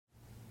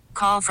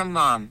Call from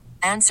mom.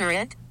 Answer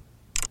it.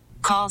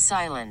 Call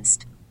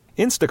silenced.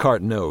 Instacart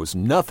knows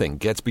nothing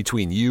gets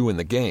between you and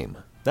the game.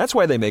 That's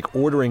why they make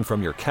ordering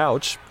from your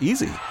couch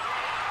easy.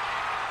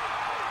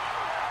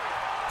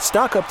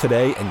 Stock up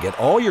today and get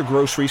all your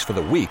groceries for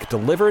the week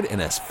delivered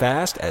in as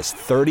fast as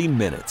 30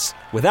 minutes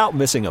without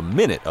missing a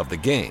minute of the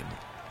game.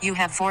 You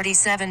have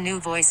 47 new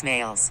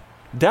voicemails.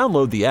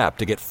 Download the app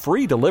to get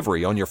free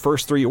delivery on your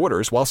first 3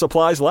 orders while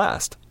supplies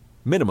last.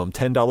 Minimum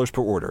 $10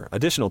 per order.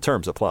 Additional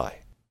terms apply.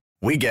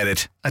 We get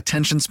it.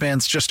 Attention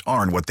spans just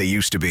aren't what they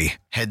used to be.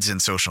 Heads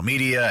in social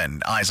media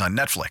and eyes on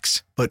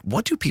Netflix. But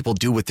what do people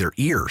do with their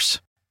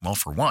ears? Well,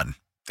 for one,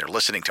 they're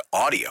listening to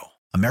audio.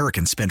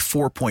 Americans spend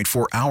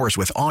 4.4 hours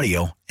with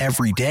audio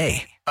every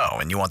day. Oh,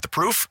 and you want the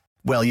proof?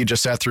 Well, you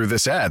just sat through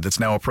this ad that's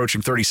now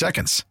approaching 30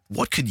 seconds.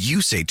 What could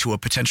you say to a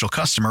potential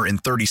customer in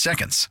 30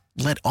 seconds?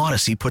 Let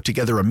Odyssey put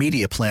together a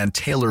media plan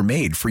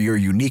tailor-made for your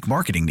unique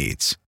marketing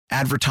needs.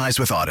 Advertise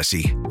with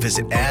Odyssey.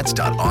 Visit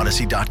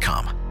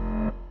ads.odyssey.com.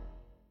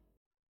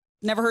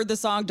 Never heard this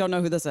song. Don't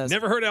know who this is.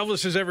 Never heard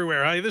Elvis Is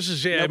Everywhere. Hi, this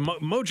is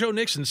Mojo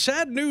Nixon.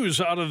 Sad news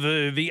out of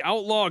the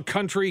outlaw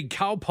country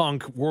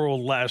cowpunk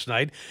world last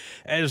night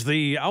as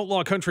the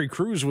outlaw country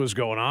cruise was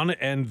going on.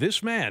 And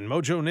this man,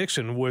 Mojo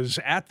Nixon, was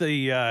at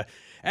the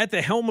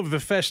helm of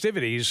the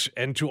festivities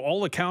and to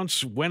all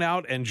accounts went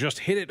out and just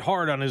hit it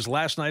hard on his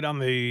last night on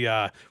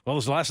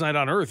his last night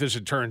on Earth, as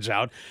it turns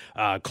out.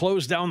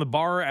 Closed down the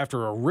bar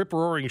after a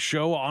rip-roaring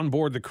show on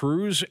board the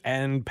cruise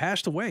and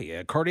passed away,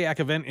 a cardiac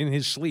event in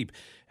his sleep.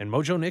 And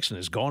Mojo Nixon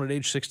is gone at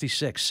age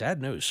 66.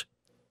 Sad news.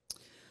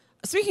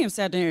 Speaking of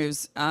sad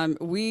news,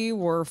 we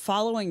were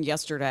following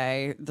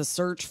yesterday the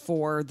search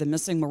for the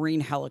missing Marine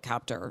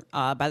helicopter.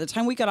 By the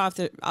time we got off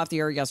the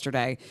air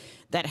yesterday,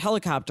 that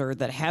helicopter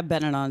that had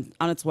been on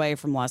its way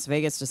from Las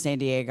Vegas to San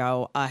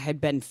Diego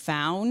had been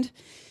found.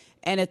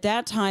 And at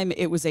that time,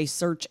 it was a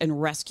search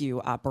and rescue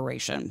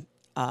operation.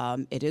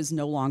 It is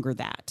no longer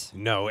that.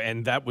 No,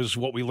 and that was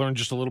what we learned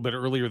just a little bit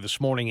earlier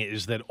this morning,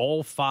 is that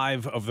all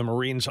 5 of the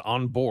Marines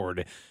on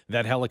board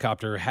that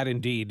helicopter had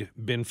indeed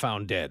been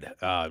found dead.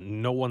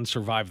 No one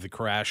survived the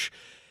crash.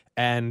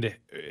 And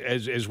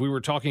as we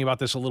were talking about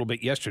this a little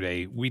bit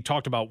yesterday, we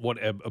talked about what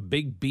a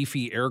big,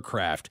 beefy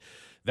aircraft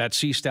that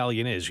Sea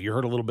Stallion is. You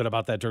heard a little bit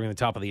about that during the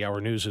top of the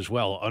hour news as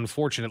well.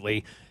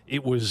 Unfortunately,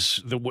 it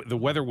was the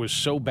weather was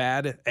so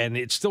bad, and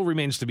it still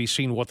remains to be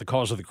seen what the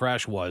cause of the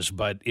crash was,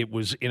 but it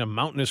was in a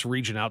mountainous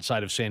region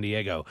outside of San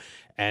Diego,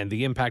 and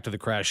the impact of the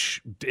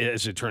crash,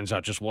 as it turns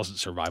out, just wasn't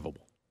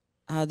survivable.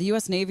 The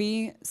U.S.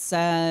 Navy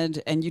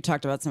said, and you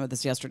talked about some of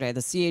this yesterday,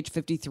 the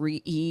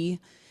CH-53E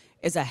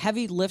is a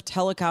heavy lift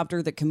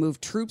helicopter that can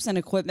move troops and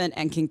equipment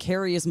and can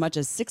carry as much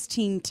as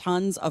 16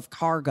 tons of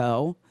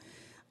cargo.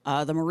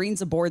 The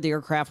Marines aboard the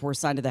aircraft were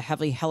assigned to the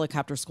Heavy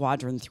Helicopter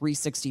Squadron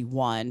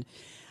 361.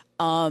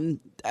 To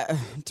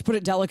put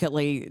it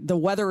delicately, the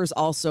weather is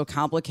also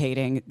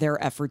complicating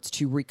their efforts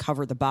to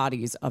recover the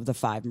bodies of the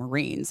 5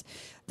 Marines.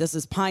 This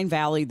is Pine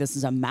Valley. This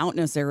is a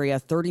mountainous area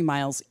 30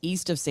 miles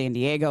east of San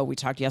Diego. We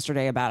talked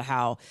yesterday about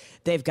how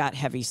they've got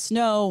heavy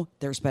snow.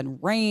 There's been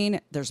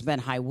rain. There's been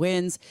high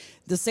winds.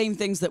 The same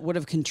things that would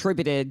have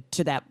contributed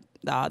to that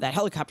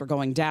helicopter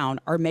going down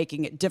are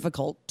making it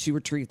difficult to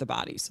retrieve the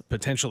bodies.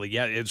 Potentially,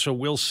 yeah. So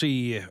we'll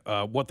see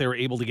what they're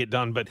able to get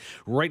done. But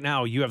right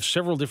now, you have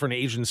several different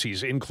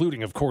agencies,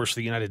 including, of course,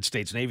 the United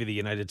States Navy, the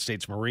United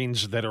States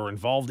Marines, that are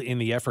involved in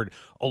the effort,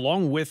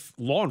 along with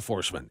law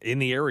enforcement in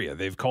the area.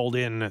 They've called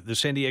in the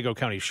San Diego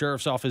County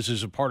Sheriff's Office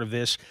as a part of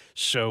this.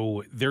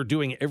 So they're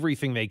doing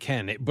everything they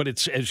can. But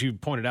it's, as you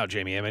pointed out,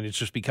 Jamie, I mean, it's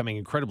just becoming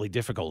incredibly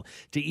difficult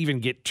to even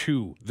get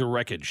to the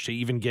wreckage, to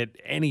even get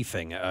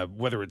anything,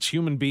 whether it's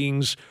human beings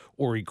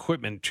or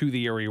equipment, to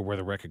the area where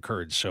the wreck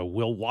occurred. So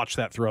we'll watch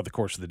that throughout the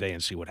course of the day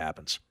and see what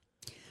happens.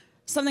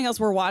 Something else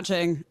we're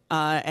watching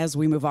as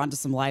we move on to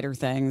some lighter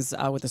things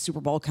with the Super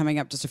Bowl coming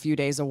up just a few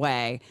days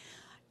away.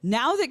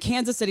 Now that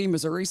Kansas City,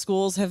 Missouri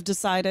schools have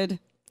decided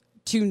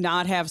to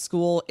not have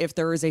school if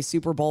there is a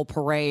Super Bowl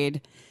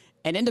parade,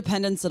 and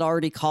Independence had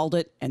already called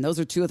it, and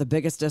those are 2 of the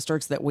biggest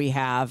districts that we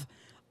have,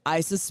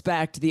 I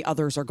suspect the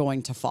others are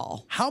going to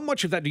fall. How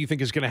much of that do you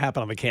think is going to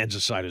happen on the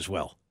Kansas side as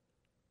well?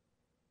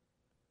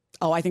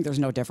 Oh, I think there's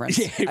no difference.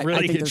 Yeah, really?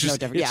 I think there's no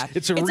difference. Yeah,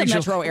 it's a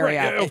metro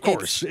area. Right, of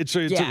course, it's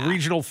a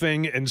regional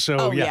thing, and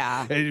so we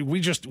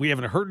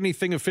haven't heard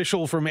anything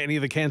official from any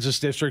of the Kansas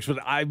districts. But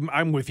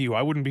I'm with you.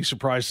 I wouldn't be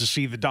surprised to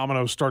see the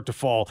dominoes start to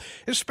fall,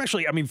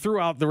 especially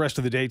throughout the rest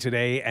of the day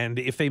today. And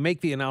if they make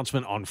the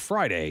announcement on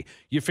Friday,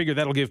 you figure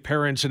that'll give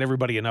parents and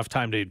everybody enough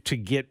time to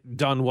get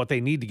done what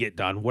they need to get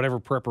done, whatever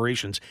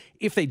preparations.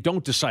 If they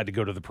don't decide to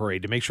go to the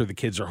parade, to make sure the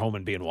kids are home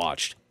and being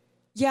watched.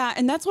 Yeah,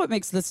 and that's what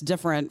makes this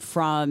different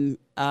from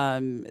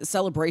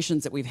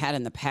celebrations that we've had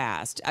in the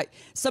past.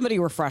 Somebody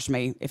refresh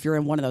me, if you're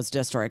in one of those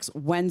districts,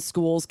 when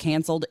schools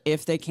canceled,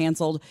 if they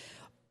canceled.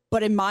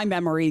 But in my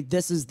memory,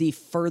 this is the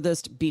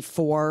furthest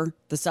before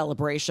the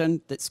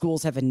celebration that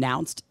schools have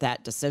announced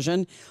that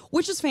decision,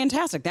 which is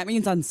fantastic. That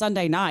means on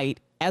Sunday night,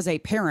 as a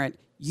parent,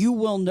 you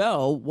will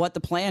know what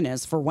the plan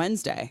is for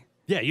Wednesday.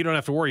 Yeah, you don't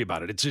have to worry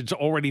about it. It's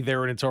already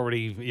there, and it's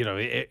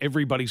already,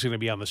 everybody's going to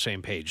be on the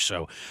same page.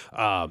 So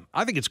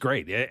I think it's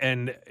great.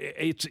 And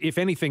it's, if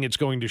anything, it's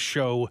going to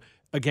show,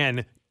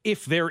 again,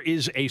 if there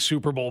is a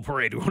Super Bowl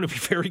parade. We want to be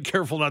very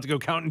careful not to go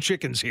counting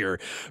chickens here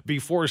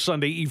before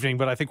Sunday evening,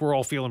 but I think we're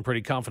all feeling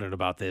pretty confident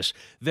about this,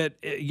 that,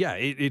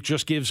 it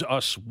just gives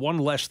us one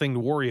less thing to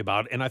worry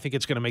about, and I think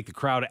it's going to make the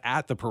crowd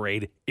at the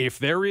parade, if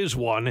there is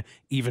one,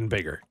 even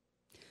bigger.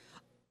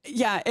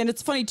 Yeah, and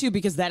it's funny, too,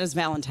 because that is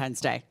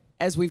Valentine's Day,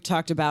 as we've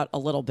talked about a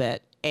little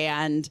bit,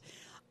 and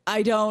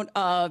I don't...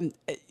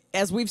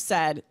 as we've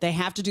said, they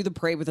have to do the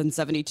parade within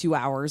 72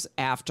 hours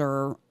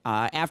after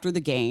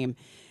the game.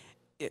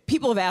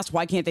 People have asked,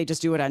 why can't they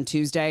just do it on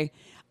Tuesday?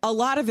 A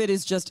lot of it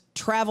is just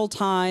travel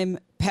time.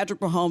 Patrick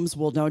Mahomes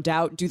will no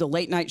doubt do the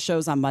late night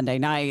shows on Monday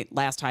night.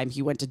 Last time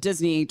he went to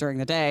Disney during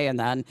the day, and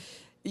then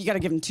you got to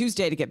give him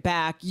Tuesday to get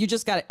back. You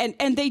just got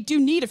to, and they do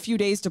need a few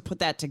days to put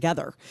that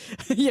together.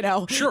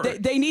 Sure.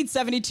 They need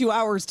 72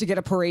 hours to get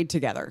a parade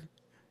together.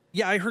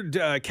 Yeah, I heard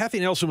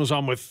Kathy Nelson was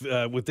on with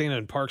Dana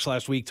and Parks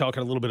last week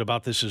talking a little bit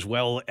about this as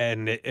well.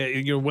 And,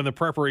 when the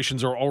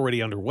preparations are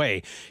already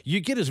underway, you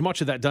get as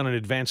much of that done in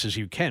advance as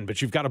you can.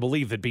 But you've got to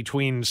believe that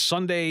between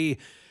Sunday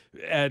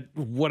at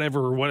what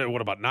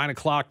about 9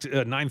 o'clock,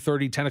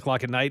 9:30, 10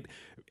 o'clock at night,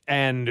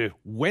 and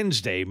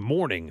Wednesday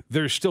morning,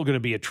 there's still going to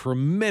be a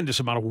tremendous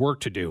amount of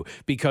work to do,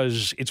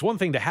 because it's one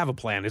thing to have a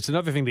plan. It's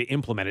another thing to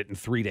implement it in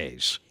 3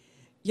 days.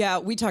 Yeah,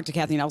 we talked to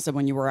Kathy Nelson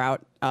when you were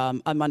out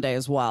on Monday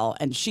as well,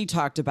 and she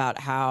talked about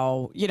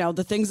how,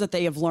 the things that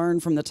they have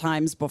learned from the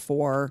times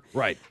before.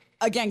 Right.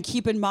 Again,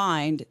 keep in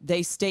mind,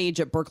 they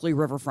stage at Berkeley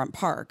Riverfront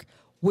Park,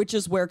 which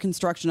is where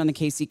construction on the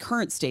KC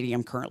Current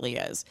Stadium currently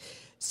is.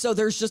 So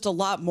there's just a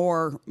lot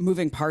more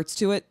moving parts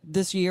to it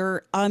this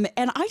year. And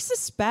I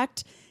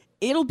suspect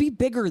it'll be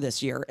bigger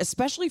this year,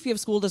 especially if you have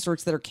school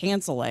districts that are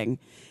canceling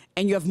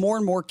and you have more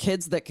and more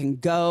kids that can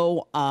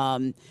go.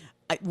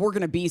 We're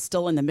going to be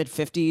still in the mid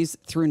 50s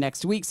through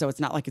next week. So it's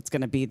not like it's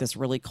going to be this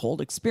really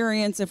cold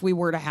experience if we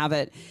were to have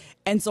it.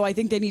 And so I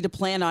think they need to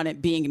plan on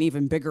it being an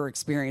even bigger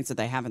experience that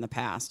they have in the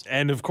past.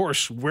 And of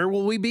course, where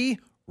will we be?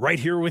 Right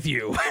here with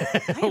you.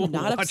 I am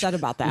not upset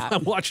about that.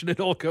 I'm watching it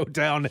all go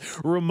down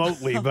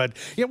remotely, but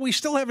yeah, we're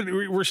still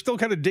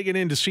kind of digging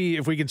in to see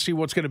if we can see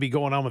what's going to be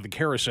going on with the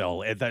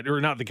carousel at that, or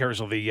not the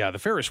carousel, the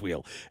Ferris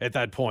wheel at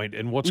that point,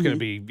 and what's going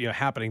to be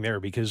happening there,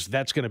 because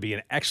that's going to be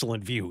an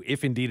excellent view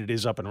if indeed it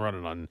is up and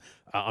running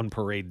on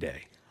parade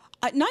day.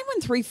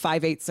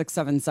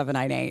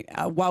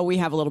 913-586-7798. While we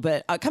have a little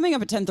bit coming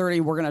up at 10:30,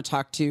 we're going to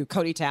talk to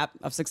Cody Tapp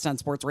of 610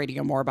 Sports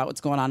Radio more about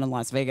what's going on in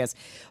Las Vegas.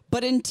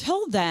 But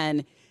until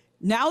then,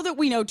 now that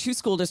we know 2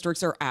 school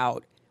districts are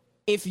out,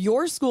 if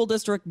your school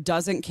district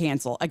doesn't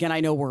cancel, again, I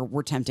know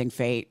we're tempting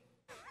fate.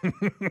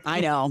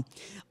 I know.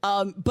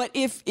 But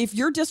if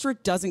your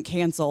district doesn't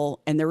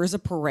cancel and there is a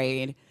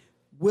parade,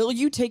 will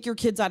you take your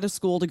kids out of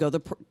school to go to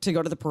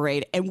the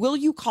parade? And will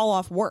you call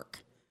off work?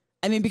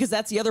 I mean, because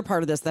that's the other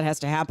part of this that has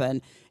to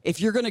happen. If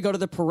you're going to go to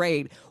the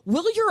parade,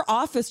 will your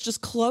office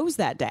just close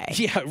that day?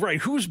 Yeah, right.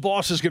 Whose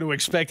boss is going to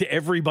expect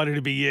everybody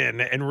to be in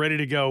and ready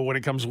to go when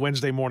it comes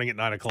Wednesday morning at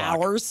 9 o'clock?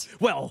 Ours?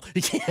 Well,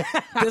 yeah.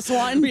 This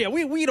one? Yeah,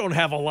 we don't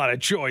have a lot of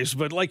choice,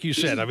 but like you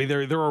said, I mean,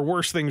 there are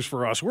worse things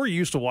for us. We're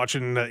used to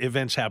watching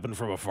events happen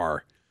from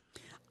afar.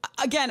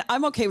 Again,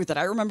 I'm okay with it.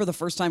 I remember the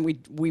first time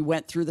we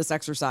went through this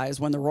exercise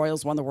when the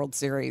Royals won the World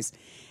Series.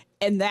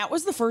 And that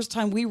was the first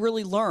time we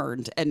really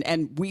learned,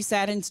 and we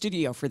sat in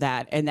studio for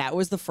that, and that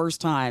was the first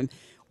time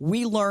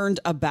we learned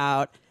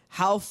about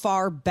how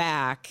far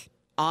back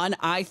on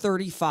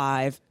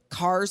I-35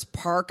 cars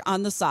park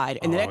on the side.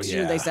 And the next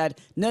year they said,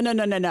 no,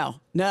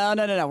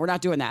 we're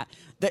not doing that.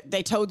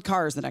 They towed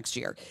cars the next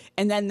year.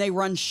 And then they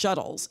run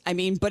shuttles. I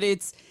mean, but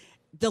it's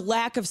the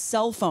lack of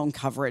cell phone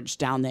coverage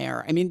down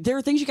there. I mean, there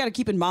are things you got to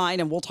keep in mind,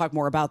 and we'll talk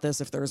more about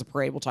this if there's a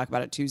parade. We'll talk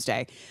about it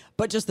Tuesday.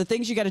 But just the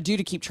things you got to do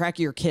to keep track of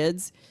your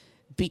kids,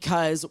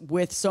 because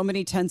with so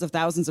many tens of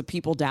thousands of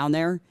people down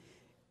there,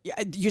 you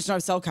just don't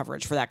have cell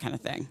coverage for that kind of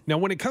thing. Now,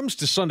 when it comes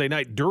to Sunday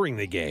night during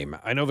the game,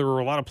 I know there are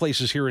a lot of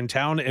places here in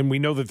town, and we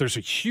know that there's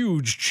a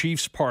huge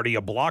Chiefs party,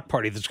 a block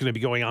party that's going to be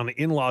going on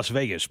in Las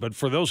Vegas. But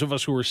for those of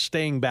us who are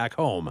staying back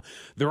home,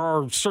 there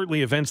are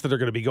certainly events that are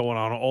going to be going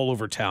on all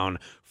over town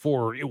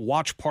for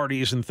watch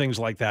parties and things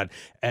like that.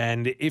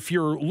 And if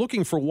you're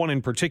looking for one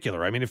in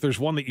particular, I mean, if there's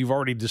one that you've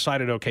already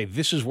decided, okay,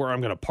 this is where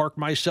I'm going to park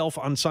myself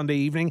on Sunday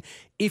evening,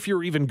 if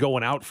you're even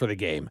going out for the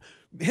game,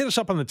 hit us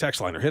up on the text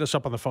line or hit us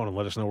up on the phone and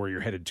let us know where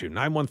you're headed to.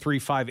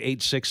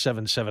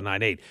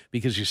 913-586-7798,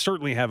 because you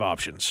certainly have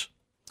options.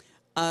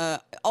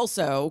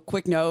 Also,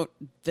 quick note,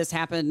 this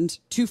happened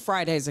 2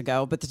 Fridays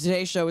ago, but the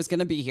Today Show is going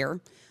to be here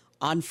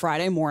on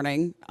Friday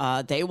morning.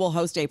 They will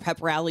host a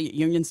pep rally at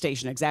Union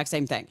Station. Exact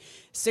same thing.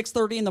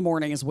 6:30 in the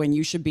morning is when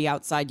you should be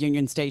outside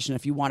Union Station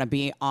if you want to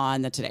be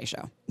on the Today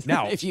Show.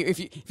 Now, if you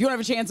don't have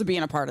a chance of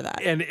being a part of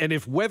that. And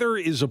if weather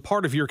is a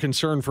part of your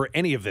concern for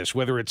any of this,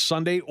 whether it's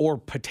Sunday or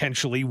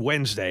potentially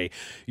Wednesday,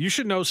 you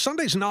should know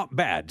Sunday's not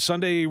bad.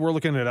 Sunday, we're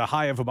looking at a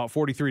high of about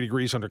 43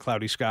 degrees under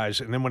cloudy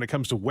skies. And then when it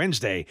comes to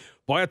Wednesday,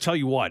 boy, I'll tell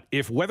you what,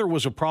 if weather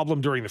was a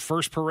problem during the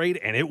first parade,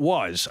 and it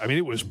was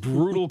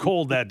brutal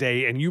cold that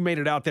day, and you made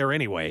it out there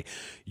anyway,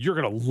 you're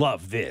going to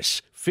love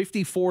this.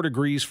 54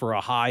 degrees for a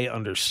high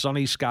under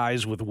sunny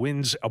skies with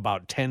winds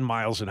about 10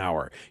 miles an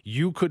hour.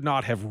 You could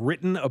not have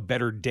written a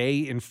better day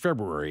in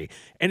February.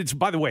 And it's,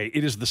 by the way,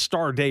 it is the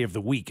star day of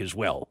the week as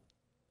well.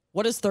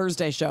 What does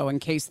Thursday show in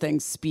case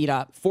things speed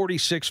up?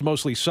 46,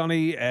 mostly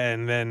sunny,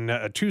 and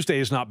then Tuesday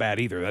is not bad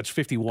either. That's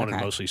 51 Okay.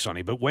 and mostly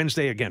sunny. But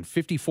Wednesday, again,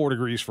 54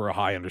 degrees for a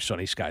high under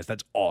sunny skies.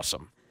 That's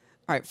awesome.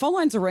 All right, phone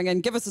lines are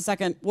ringing. Give us a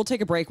second. We'll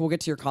take a break. We'll get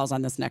to your calls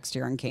on this next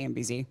year on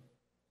KMBZ.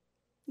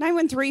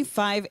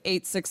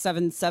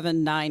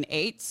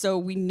 913-586-7798. So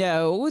we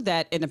know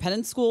that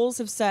independent schools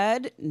have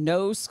said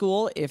no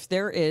school if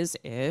there is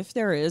a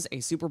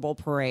Super Bowl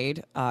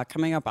parade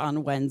coming up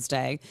on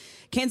Wednesday.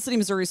 Kansas City,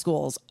 Missouri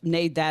schools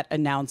made that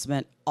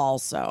announcement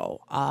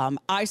also.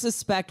 I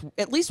suspect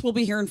at least we'll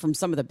be hearing from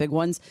some of the big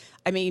ones.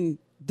 I mean,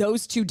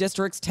 those two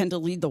districts tend to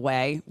lead the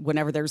way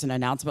whenever there's an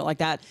announcement like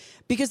that,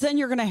 because then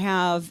you're going to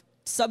have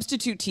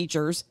substitute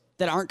teachers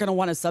that aren't going to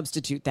want to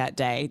substitute that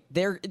day.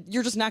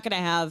 You're just not going to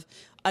have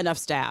enough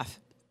staff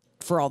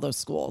for all those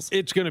schools.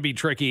 It's going to be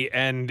tricky,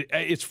 and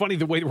it's funny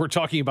the way that we're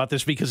talking about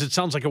this because it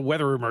sounds like a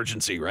weather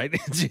emergency, right?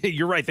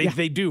 You're right.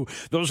 They do.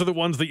 Those are the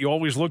ones that you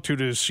always look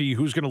to see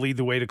who's going to lead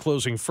the way to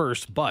closing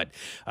first. But,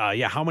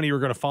 how many are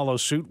going to follow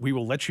suit? We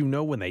will let you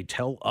know when they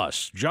tell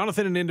us.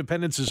 Jonathan in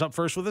Independence is up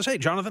first with us. Hey,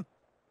 Jonathan.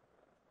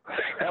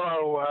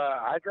 Hello.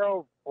 I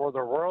drove for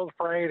the World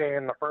Parade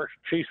and the first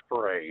Chiefs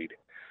Parade,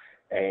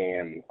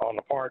 and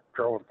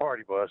drove the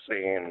party bus,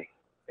 and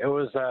it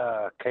was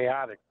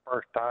chaotic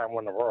first time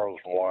when the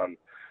Royals won.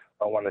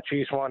 But when the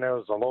Chiefs won, it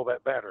was a little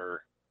bit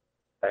better.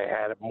 They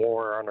had it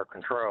more under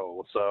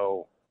control.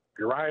 So if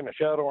you're riding a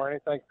shuttle or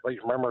anything, please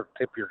remember to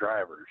tip your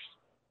drivers.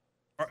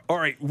 All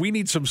right, we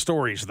need some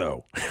stories,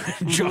 though.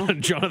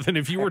 Jonathan,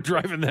 if you were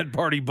driving that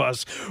party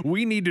bus,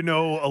 we need to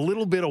know a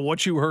little bit of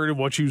what you heard and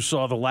what you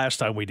saw the last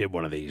time we did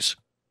one of these.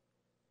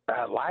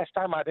 Last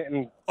time I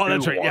didn't. Oh,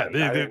 that's right. One.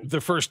 Yeah, the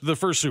first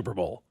Super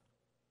Bowl.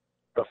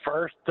 The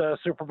first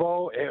Super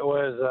Bowl, it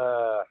was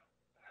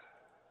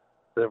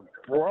the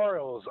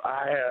Royals.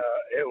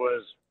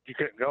 You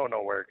couldn't go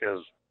nowhere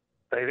because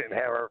they didn't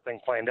have everything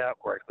planned out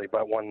correctly.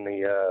 But when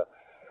the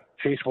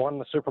Chiefs won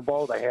the Super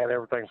Bowl, they had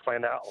everything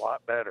planned out a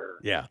lot better.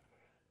 Yeah.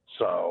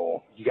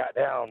 So you got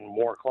down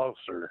more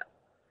closer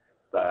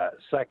the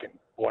second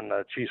when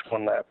the Chiefs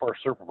won that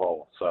first Super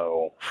Bowl.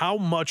 So how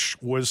much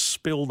was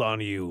spilled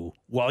on you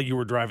while you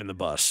were driving the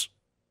bus?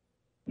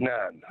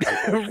 None.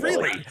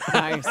 Really?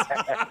 Nice.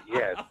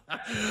 Yes.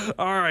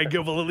 All right,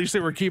 good. Well, at least they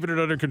were keeping it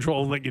under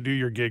control and letting you do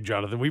your gig,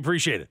 Jonathan. We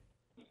appreciate it.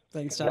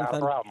 Thanks, No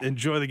Jonathan. problem.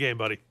 Enjoy the game,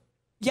 buddy.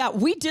 Yeah,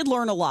 we did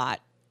learn a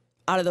lot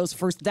out of those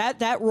first.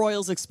 That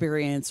Royals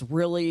experience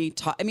really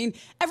taught. I mean,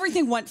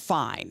 everything went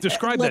fine.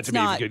 Describe that to me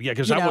if you could. Yeah,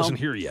 because I wasn't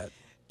here yet.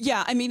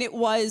 Yeah, I mean, it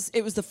was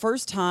the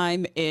first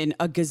time in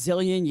a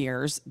gazillion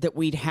years that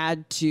we'd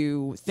had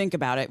to think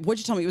about it. What'd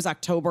you tell me? It was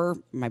October.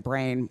 My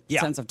brain,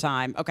 sense of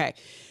time. Okay.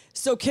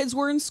 So kids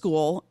were in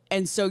school,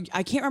 and so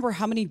I can't remember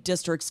how many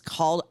districts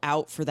called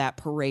out for that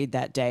parade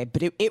that day,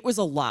 but it was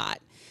a lot.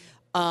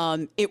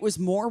 It was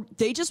more,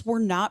 they just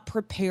were not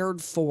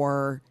prepared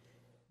for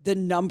the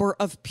number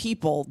of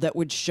people that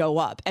would show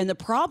up. And the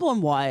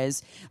problem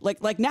was,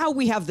 like now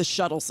we have the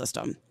shuttle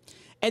system.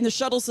 And the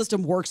shuttle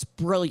system works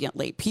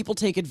brilliantly. People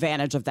take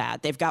advantage of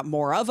that. They've got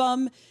more of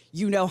them.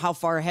 You know how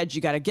far ahead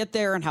you got to get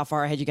there and how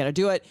far ahead you got to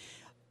do it.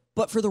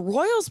 But for the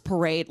Royals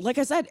parade, like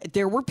I said,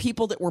 there were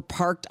people that were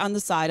parked on the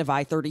side of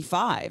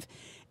I-35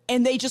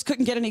 and they just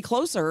couldn't get any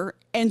closer.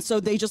 And so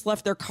they just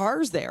left their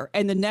cars there.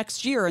 And the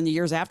next year and the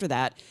years after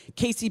that,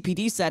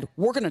 KCPD said,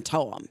 we're going to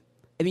tow them.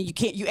 I mean,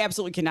 you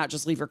absolutely cannot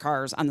just leave your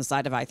cars on the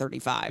side of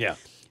I-35. Yeah.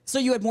 So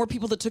you had more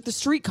people that took the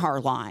streetcar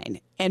line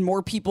and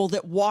more people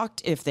that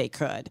walked if they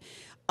could.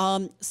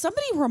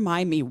 Somebody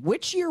remind me,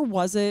 which year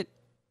was it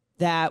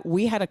that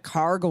we had a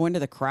car go into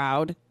the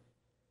crowd?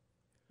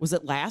 Was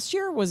it last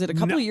year? Was it a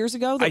couple of years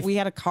ago that we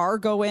had a car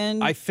go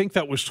in? I think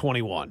that was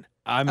 21.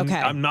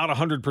 I'm not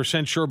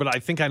 100% sure, but I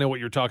think I know what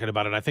you're talking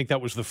about. And I think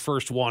that was the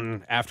first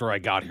one after I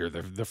got here,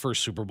 the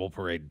first Super Bowl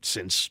parade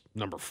since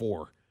number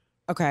 4.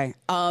 Okay.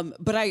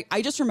 But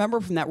I just remember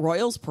from that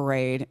Royals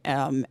parade,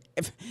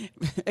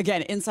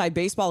 again, inside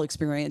baseball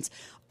experience,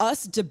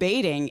 us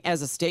debating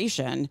as a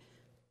station,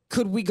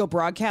 could we go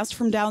broadcast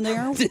from down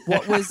there?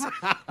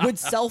 Would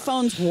cell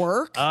phones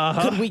work?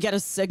 Could we get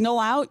a signal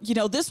out? You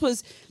know, this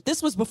was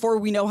before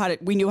we knew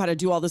how to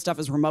do all this stuff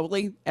as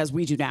remotely as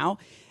we do now.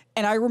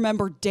 And I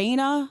remember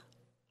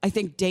I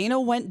think Dana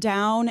went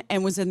down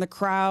and was in the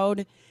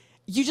crowd.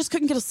 You just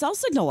couldn't get a cell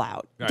signal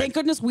out. Right. Thank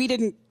goodness we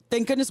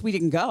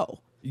didn't go.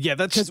 Yeah,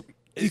 that's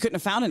you couldn't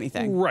have found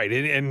anything. Right.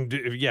 And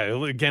yeah,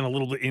 again, a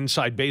little bit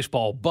inside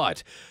baseball,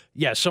 but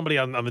yeah, somebody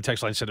on the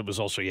text line said it was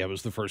also, it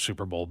was the first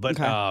Super Bowl. But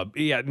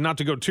yeah, not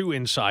to go too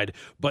inside,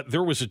 but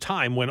there was a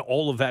time when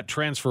all of that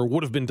transfer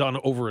would have been done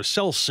over a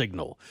cell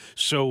signal.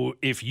 So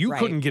if you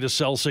couldn't get a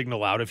cell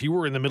signal out, if you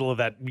were in the middle of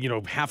that,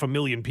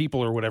 500,000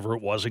 people or whatever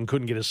it was and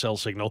couldn't get a cell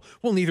signal,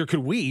 well, neither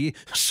could we.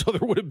 So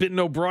there would have been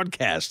no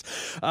broadcast.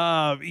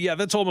 Yeah,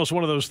 that's almost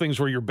one of those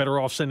things where you're better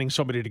off sending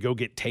somebody to go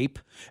get tape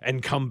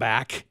and come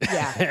back.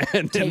 Yeah,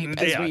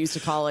 tape, as we used to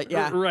call it.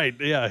 Yeah. Right.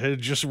 Yeah.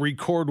 Just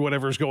record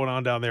whatever's going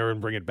on down there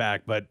and bring it back.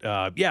 But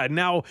yeah,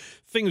 now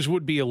things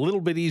would be a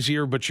little bit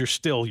easier, but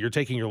you're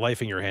taking your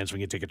life in your hands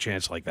when you take a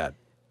chance like that.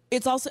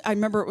 It's also, I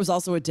remember it was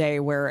also a day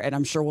where, and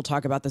I'm sure we'll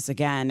talk about this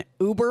again,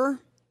 Uber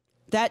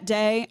that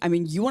day. I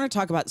mean, you want to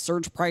talk about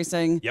surge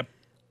pricing? Yep.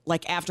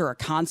 Like after a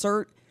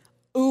concert,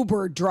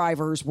 Uber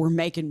drivers were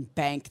making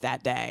bank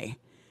that day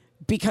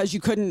because you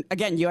couldn't,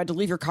 again, you had to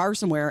leave your car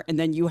somewhere and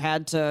then you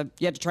had to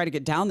try to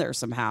get down there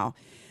somehow.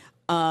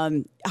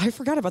 I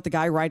forgot about the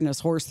guy riding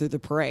his horse through the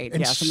parade.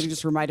 Yeah, somebody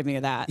just reminded me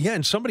of that. Yeah,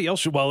 and somebody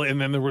else, and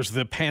then there was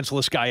the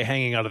pantsless guy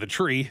hanging out of the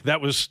tree.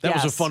 That was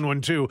a fun one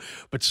too.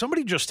 But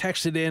somebody just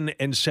texted in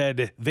and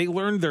said they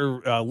learned their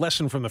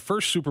lesson from the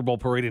first Super Bowl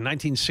parade in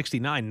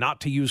 1969 not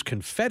to use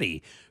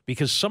confetti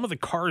because some of the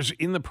cars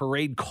in the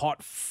parade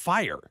caught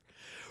fire.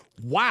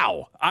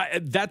 Wow,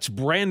 that's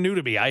brand new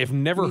to me. I have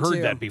never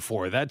heard that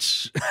before.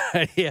 That's,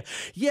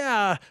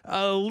 yeah,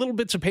 little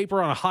bits of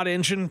paper on a hot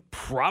engine,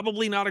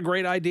 probably not a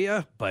great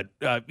idea. But,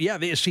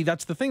 see,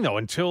 that's the thing, though.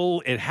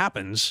 Until it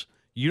happens,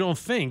 you don't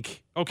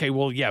think, okay,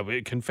 well, yeah,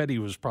 confetti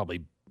was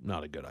probably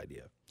not a good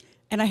idea.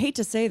 And I hate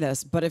to say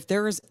this, but if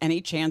there is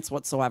any chance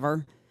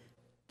whatsoever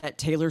that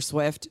Taylor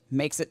Swift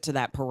makes it to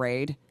that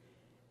parade,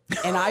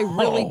 and I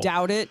really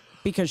doubt it,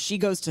 because she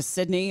goes to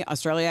Sydney,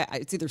 Australia.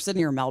 It's either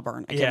Sydney or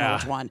Melbourne. I can't remember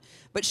which one.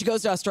 But she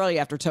goes to Australia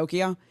after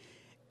Tokyo.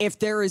 If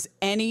there is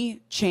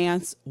any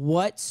chance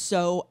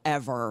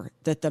whatsoever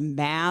that the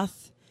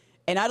math,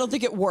 and I don't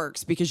think it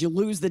works because you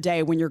lose the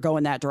day when you're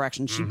going that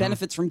direction. She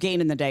benefits from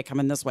gaining the day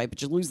coming this way,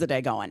 but you lose the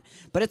day going.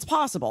 But it's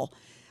possible.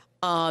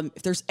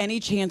 If there's any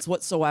chance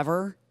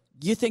whatsoever,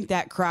 you think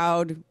that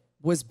crowd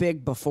was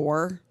big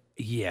before?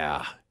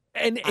 Yeah.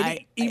 And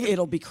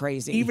it'll be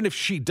crazy. Even if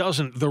she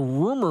doesn't, the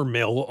rumor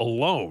mill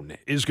alone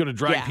is going to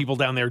drag people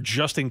down there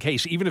just in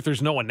case. Even if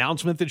there's no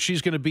announcement that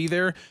she's going to be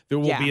there, there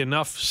will be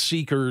enough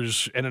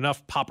seekers and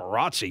enough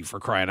paparazzi, for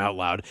crying out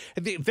loud.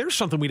 There's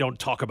something we don't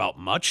talk about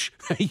much,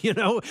 we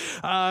don't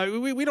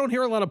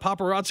hear a lot of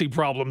paparazzi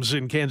problems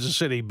in Kansas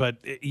City, but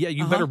yeah,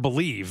 you better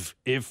believe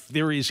if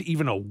there is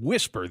even a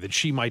whisper that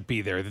she might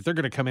be there, that they're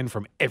going to come in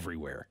from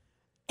everywhere.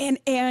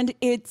 And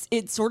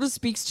it sort of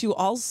speaks to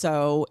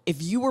also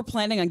if you were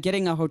planning on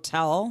getting a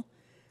hotel,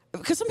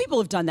 because some people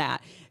have done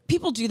that.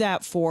 People do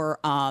that for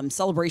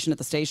celebration at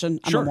the station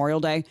on Memorial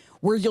Day,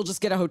 where you'll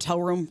just get a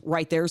hotel room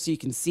right there so you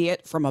can see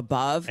it from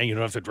above. And you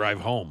don't have to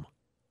drive home.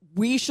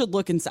 I should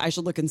look and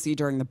see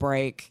during the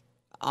break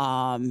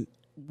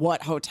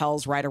what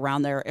hotels right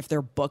around there, if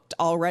they're booked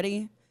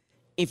already.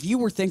 If you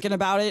were thinking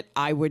about it,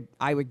 I would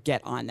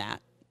get on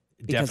that.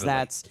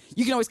 Because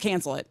you can always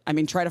cancel it. I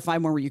mean, try to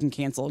find one where you can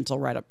cancel until.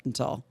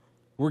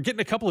 We're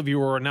getting a couple of you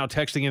who are now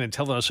texting in and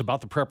telling us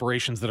about the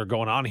preparations that are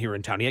going on here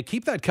in town. Yeah,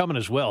 keep that coming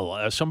as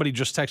well. Somebody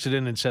just texted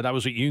in and said, I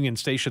was at Union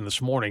Station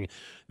this morning.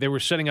 They were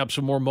setting up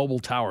some more mobile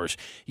towers.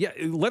 Yeah,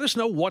 let us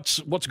know what's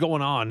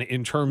going on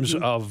in terms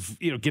of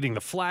getting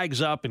the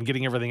flags up and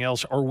getting everything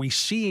else. Are we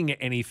seeing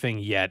anything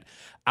yet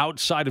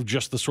outside of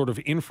just the sort of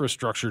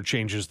infrastructure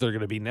changes that are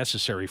going to be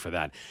necessary for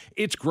that?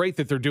 It's great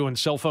that they're doing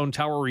cell phone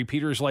tower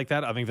repeaters like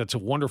that. I think that's a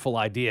wonderful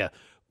idea.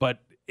 But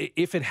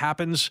if it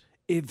happens,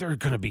 there are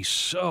going to be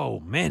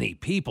so many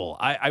people.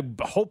 I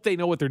hope they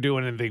know what they're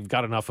doing and they've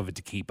got enough of it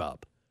to keep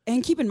up.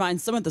 And keep in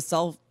mind, some of the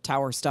cell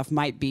tower stuff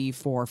might be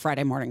for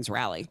Friday morning's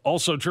rally.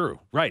 Also true,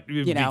 right?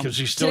 Because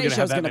he's still going to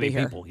have that many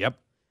people. Yep.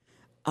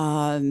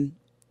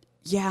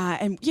 Yeah,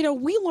 and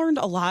we learned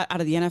a lot out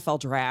of the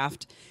NFL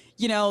draft.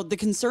 The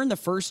concern the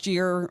first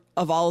year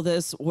of all of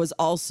this was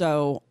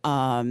also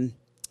the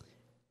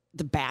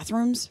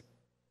bathrooms.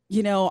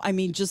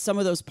 Just some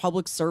of those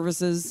public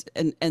services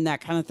and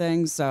that kind of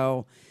thing.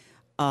 So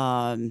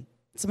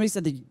somebody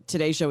said the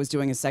Today Show is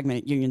doing a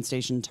segment at Union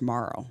Station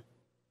tomorrow.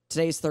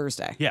 Today's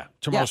Thursday. Yeah,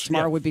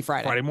 tomorrow would be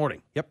Friday. Friday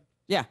morning. Yep.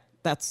 Yeah,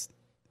 that's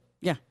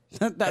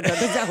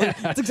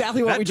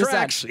exactly what we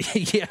just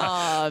said.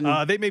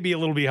 Yeah. They may be a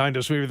little behind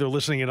us. Maybe they're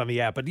listening in on the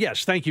app. But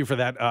yes, thank you for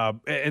that.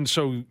 And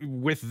so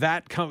with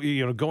that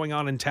going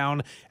on in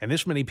town and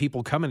this many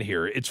people coming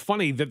here, it's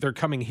funny that they're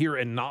coming here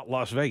and not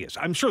Las Vegas.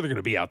 I'm sure they're going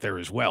to be out there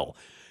as well.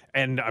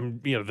 And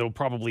they'll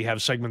probably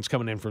have segments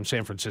coming in from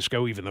San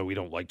Francisco, even though we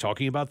don't like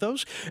talking about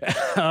those.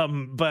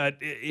 But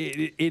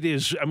it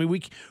is. I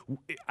mean,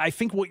 I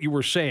think what you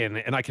were saying,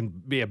 and I can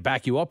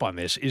back you up on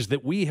this, is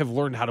that we have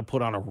learned how to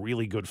put on a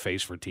really good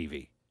face for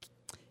TV.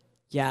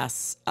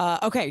 Yes.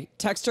 Okay.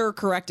 Texter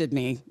corrected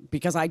me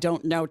because I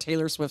don't know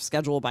Taylor Swift's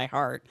schedule by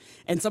heart,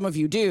 and some of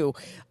you do.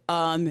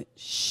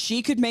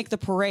 She could make the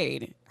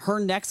parade. Her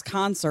next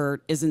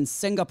concert is in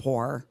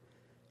Singapore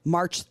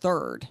March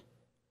 3rd.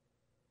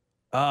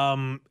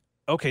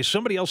 Okay,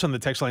 somebody else on the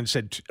text line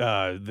said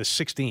the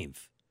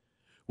 16th,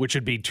 which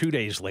would be 2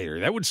 days later.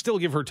 That would still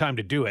give her time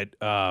to do it.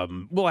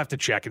 We'll have to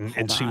check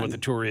and see what the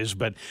tour is.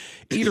 But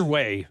either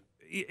way,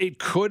 it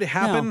could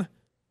happen.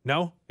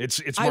 No? It's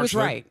March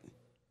 3rd?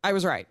 I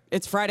was right.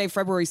 It's Friday,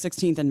 February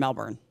 16th in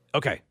Melbourne.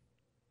 Okay.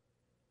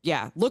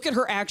 Yeah. Look at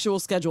her actual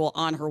schedule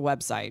on her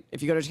website.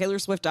 If you go to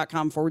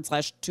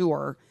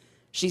taylorswift.com/tour,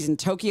 she's in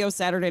Tokyo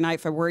Saturday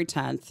night, February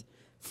 10th.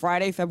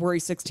 Friday, February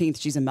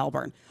 16th, she's in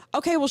Melbourne.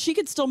 Okay, well, she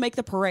could still make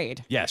the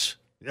parade. Yes.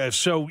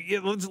 So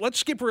let's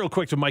skip real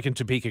quick to Mike in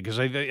Topeka, because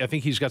I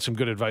think he's got some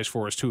good advice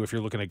for us, too, if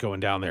you're looking at going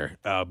down there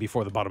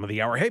before the bottom of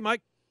the hour. Hey,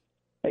 Mike.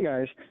 Hey,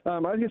 guys. I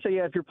was going to say,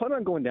 if you're planning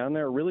on going down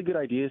there, a really good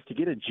idea is to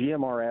get a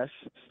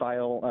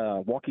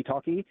GMRS-style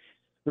walkie-talkie.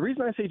 The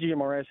reason I say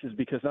GMRS is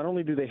because not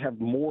only do they have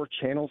more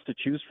channels to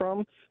choose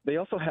from, they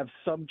also have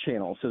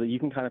sub-channels so that you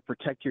can kind of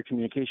protect your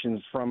communications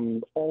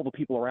from all the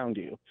people around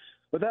you.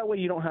 But that way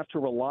you don't have to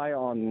rely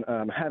on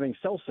having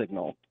cell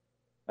signal.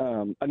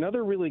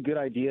 Another really good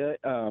idea,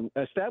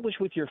 establish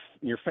with your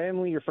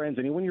family, your friends,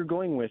 anyone you're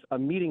going with, a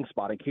meeting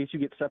spot in case you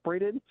get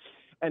separated,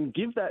 and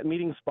give that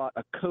meeting spot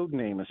a code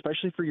name,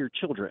 especially for your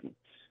children.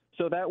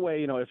 So that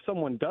way, if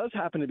someone does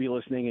happen to be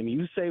listening and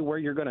you say where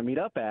you're going to meet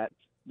up at,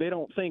 they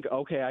don't think,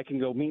 okay, I can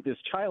go meet this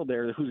child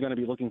there who's going to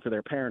be looking for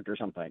their parent or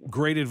something.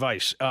 Great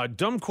advice.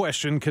 Dumb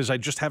question, because I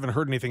just haven't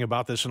heard anything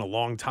about this in a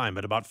long time,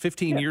 but about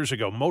 15 years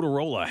ago,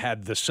 Motorola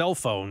had the cell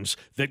phones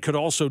that could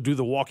also do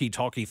the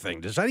walkie-talkie thing.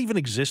 Does that even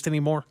exist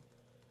anymore?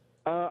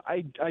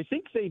 I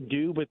think they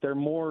do, but they're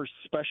more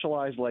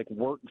specialized, like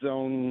work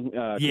zone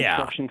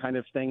construction kind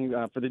of thing.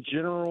 For the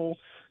general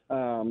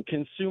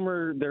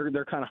consumer,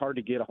 they're kind of hard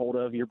to get a hold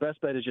of. Your best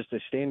bet is just a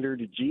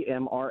standard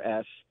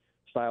GMRS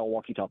style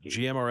walkie-talkie.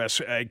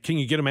 GMRS. Can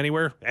you get them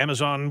anywhere?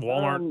 Amazon,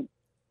 Walmart?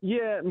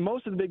 Yeah,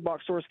 most of the big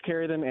box stores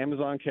carry them.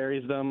 Amazon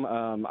carries them.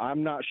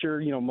 I'm not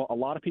sure. A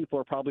lot of people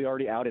are probably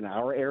already out in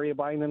our area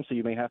buying them, so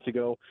you may have to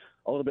go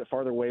a little bit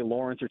farther away,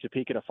 Lawrence or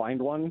Topeka, to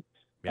find one.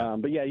 Yeah.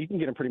 But yeah, you can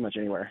get them pretty much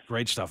anywhere.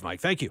 Great stuff,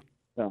 Mike. Thank you.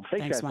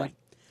 Thanks, guys. Mike.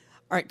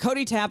 All right,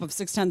 Cody Tapp of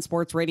 610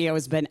 Sports Radio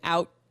has been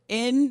out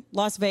in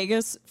Las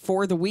Vegas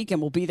for the week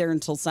and will be there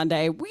until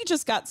Sunday. We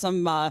just got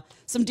some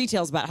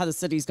details about how the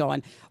city's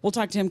going. We'll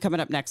talk to him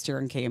coming up next here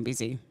on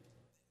KMBZ.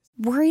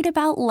 Worried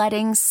about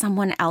letting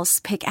someone else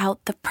pick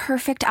out the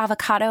perfect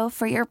avocado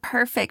for your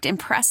perfect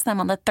impress them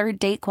on the third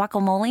date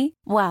guacamole?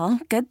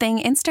 Well, good thing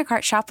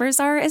Instacart shoppers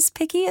are as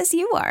picky as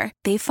you are.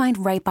 They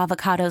find ripe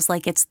avocados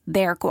like it's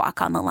their guac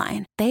on the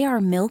line. They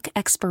are milk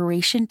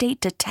expiration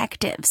date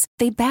detectives.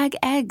 They bag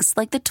eggs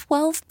like the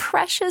 12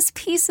 precious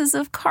pieces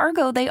of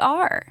cargo they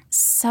are.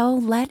 So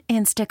let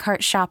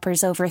Instacart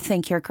shoppers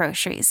overthink your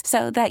groceries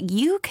so that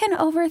you can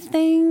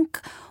overthink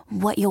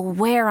what you'll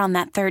wear on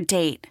that third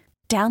date.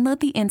 Download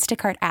the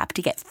Instacart app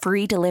to get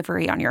free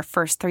delivery on your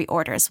first 3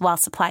 orders while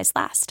supplies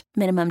last.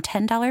 Minimum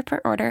 $10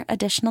 per order.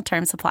 Additional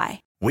terms apply.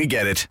 We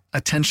get it.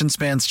 Attention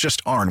spans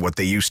just aren't what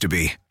they used to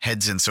be.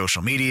 Heads in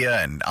social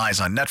media and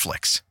eyes on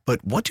Netflix.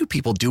 But what do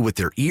people do with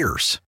their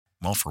ears?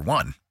 Well, for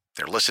one,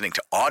 they're listening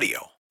to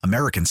audio.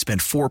 Americans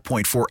spend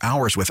 4.4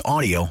 hours with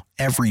audio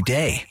every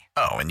day.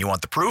 Oh, and you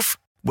want the proof?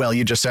 Well,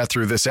 you just sat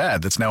through this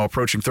ad that's now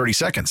approaching 30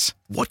 seconds.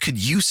 What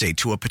could you say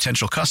to a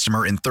potential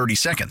customer in 30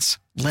 seconds?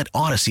 Let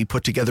Odyssey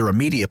put together a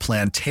media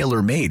plan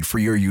tailor-made for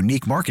your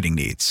unique marketing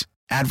needs.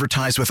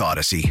 Advertise with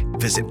Odyssey.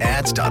 Visit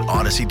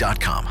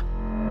ads.odyssey.com.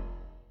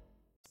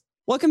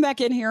 Welcome back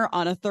in here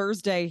on a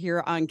Thursday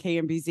here on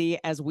KMBZ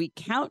as we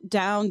count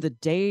down the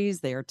days.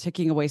 They are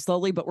ticking away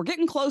slowly, but we're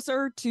getting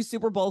closer to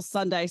Super Bowl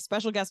Sunday.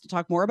 Special guest to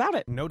talk more about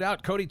it. No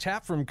doubt. Cody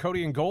Tapp from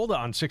Cody and Gold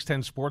on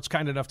 610 Sports,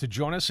 kind enough to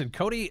join us. And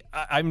Cody,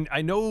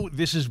 I know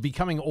this is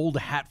becoming old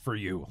hat for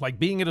you. Like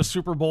being at a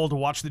Super Bowl to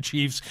watch the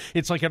Chiefs,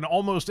 it's like an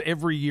almost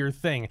every year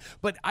thing.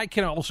 But I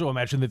can also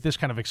imagine that this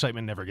kind of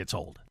excitement never gets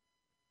old.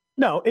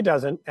 No, it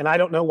doesn't. And I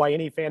don't know why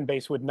any fan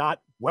base would not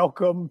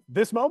welcome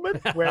this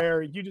moment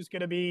where you're just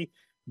going to be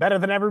better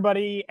than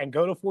everybody and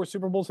go to 4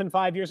 Super Bowls in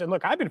 5 years. And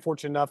look, I've been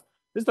fortunate enough.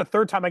 This is the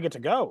 3rd time I get to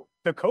go.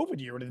 The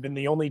COVID year would have been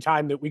the only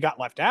time that we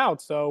got left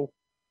out. So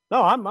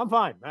no, I'm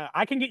fine.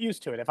 I can get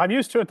used to it. If I'm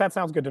used to it, that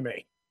sounds good to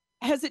me.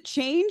 Has it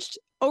changed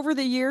over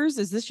the years?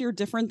 Is this year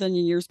different than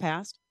years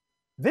past?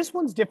 This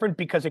one's different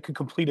because it could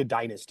complete a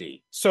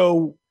dynasty.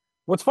 So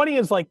what's funny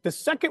is like the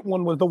second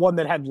one was the one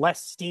that had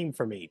less steam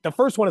for me. The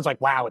first one is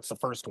like, wow, it's the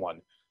first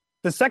one.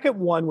 The second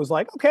one was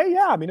like, okay,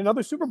 yeah, I mean,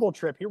 another Super Bowl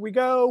trip. Here we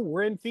go.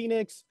 We're in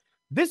Phoenix.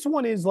 This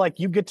one is like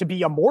you get to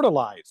be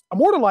immortalized.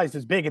 Immortalized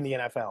is big in the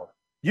NFL.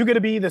 You get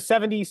to be the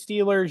 70s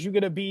Steelers. You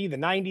get to be the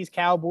 90s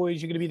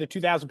Cowboys. You get to be the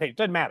 2000 Patriots.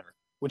 Doesn't matter.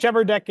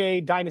 Whichever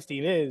decade, dynasty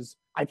it is.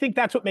 I think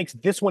that's what makes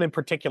this one in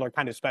particular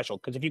kind of special.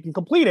 Because if you can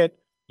complete it,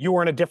 you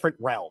are in a different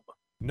realm.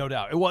 No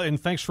doubt. Well,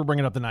 and thanks for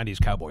bringing up the 90s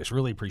Cowboys.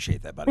 Really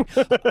appreciate that, buddy.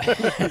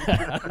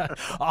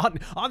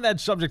 on that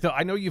subject, though,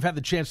 I know you've had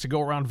the chance to go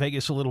around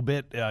Vegas a little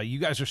bit. You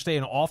guys are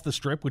staying off the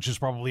Strip, which is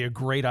probably a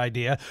great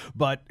idea.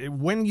 But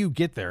when you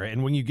get there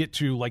and when you get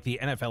to like the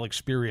NFL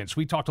experience,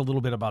 we talked a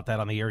little bit about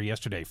that on the air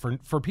yesterday.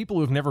 For people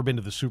who have never been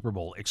to the Super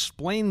Bowl,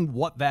 explain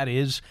what that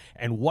is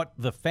and what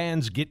the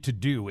fans get to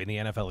do in the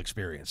NFL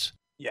experience.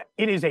 Yeah,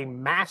 it is a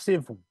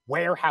massive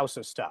warehouse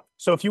of stuff.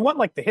 So if you want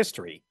like the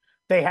history,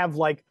 they have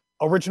like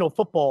original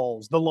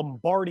footballs, the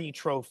Lombardi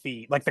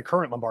Trophy, like the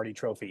current Lombardi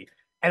Trophy,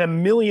 and a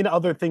million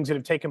other things that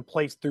have taken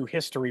place through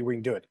history where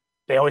you can do it.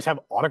 They always have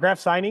autograph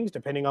signings,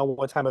 depending on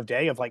what time of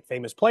day, of like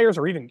famous players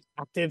or even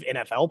active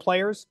NFL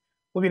players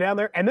will be down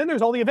there. And then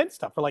there's all the event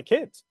stuff for like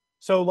kids.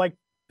 So like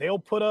they'll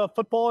put a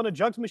football in a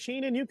jugs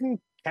machine and you can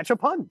catch a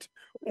punt,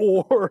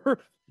 or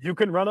you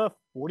can run a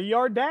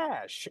 40-yard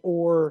dash,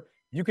 or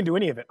you can do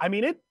any of it. I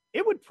mean,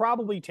 it would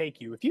probably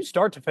take you, if you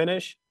start to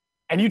finish,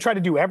 and you try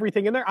to do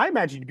everything in there, I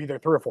imagine you'd be there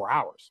 3 or 4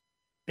 hours,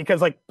 because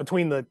like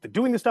between the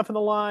doing the stuff in the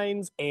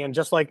lines and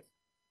just like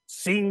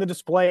seeing the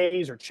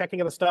displays or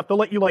checking other stuff, they'll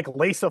let you like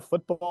lace a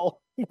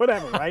football,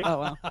 whatever, right? Oh,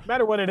 wow. No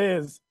matter what it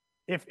is,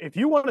 if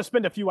you want to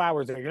spend a few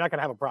hours there, you're not going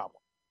to have a problem.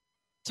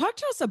 Talk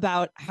to us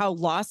about how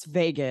Las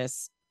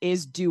Vegas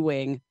is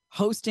doing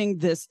hosting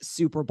this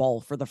Super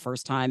Bowl for the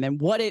first time,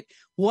 and what it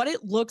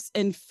looks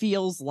and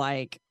feels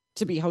like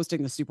to be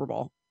hosting the Super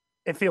Bowl.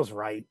 It feels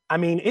right. I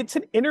mean, it's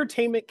an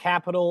entertainment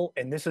capital,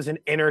 and this is an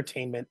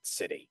entertainment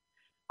city.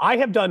 I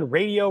have done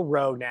Radio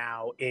Row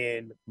now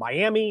in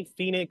Miami,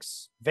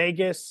 Phoenix,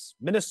 Vegas,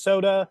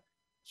 Minnesota,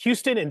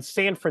 Houston, and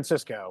San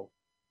Francisco.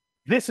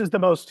 This is the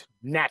most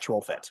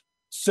natural fit.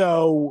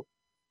 So,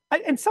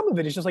 and some of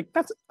it is just like,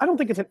 I don't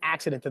think it's an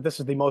accident that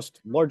this is the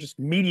largest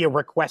media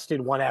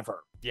requested one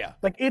ever. Yeah.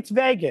 Like, it's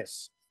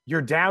Vegas.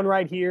 You're down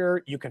right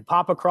here. You can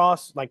pop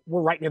across, like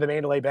we're right near the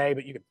Mandalay Bay,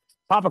 but you can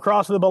pop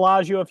across to the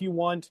Bellagio if you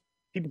want.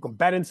 People can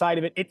bet inside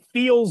of it. It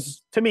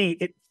feels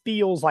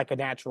like a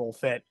natural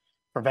fit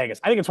for Vegas.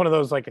 I think it's one of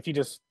those, like, if you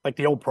just, like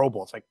the old Pro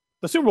Bowl, it's like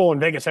the Super Bowl in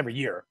Vegas every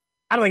year.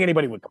 I don't think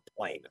anybody would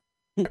complain.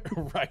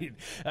 Right.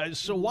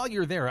 So while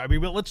you're there, I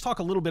mean, well, let's talk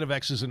a little bit of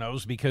X's and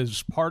O's,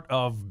 because part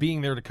of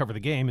being there to cover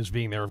the game is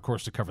being there, of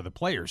course, to cover the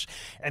players.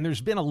 And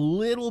there's been a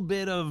little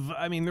bit of,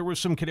 I mean, there was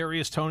some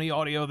Kadarius Toney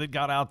audio that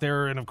got out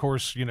there. And of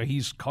course, you know,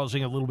 he's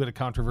causing a little bit of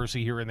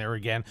controversy here and there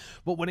again.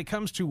 But when it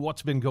comes to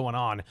what's been going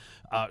on,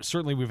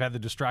 certainly we've had the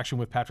distraction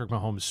with Patrick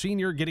Mahomes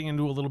Sr. getting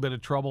into a little bit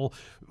of trouble.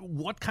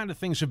 What kind of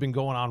things have been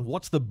going on?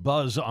 What's the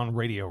buzz on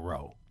Radio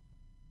Row?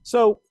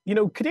 So, you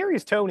know,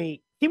 Kadarius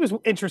Toney, he was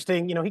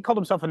interesting. You know, he called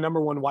himself a number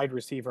 1 wide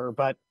receiver,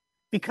 but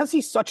because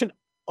he's such an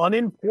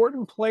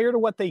unimportant player to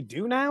what they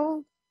do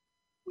now,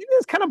 we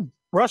just kind of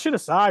brush it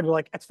aside. We're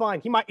like, it's fine.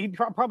 He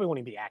probably won't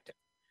even be active.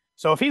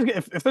 So if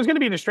there's going to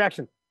be a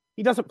distraction,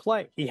 he doesn't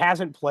play. He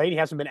hasn't played. He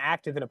hasn't been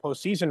active in a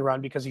postseason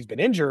run because he's been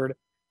injured.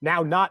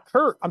 Now, not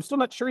hurt. I'm still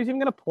not sure he's even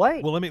going to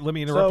play. Well, let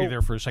me interrupt you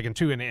there for a second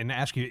too, and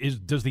ask you: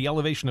 does the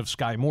elevation of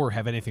Sky Moore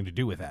have anything to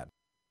do with that?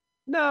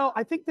 No,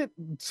 I think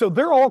so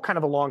they're all kind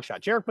of a long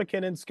shot. Jerick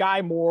McKinnon,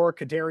 Sky Moore,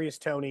 Kadarius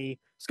Toney.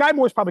 Sky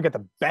Moore's probably got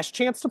the best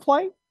chance to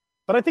play,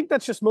 but I think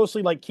that's just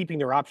mostly like keeping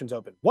their options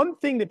open. One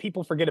thing that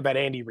people forget about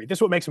Andy Reid, this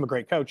is what makes him a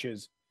great coach,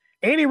 is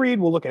Andy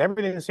Reid will look at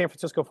everything the San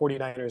Francisco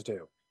 49ers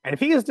do. And if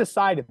he has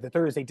decided that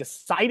there is a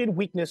decided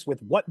weakness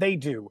with what they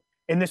do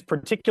in this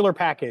particular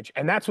package,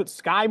 and that's what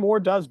Sky Moore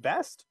does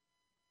best,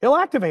 he'll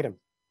activate him.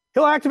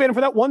 He'll activate him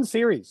for that one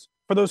series,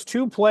 for those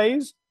 2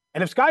 plays.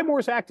 And if Sky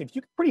Moore's active,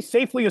 you can pretty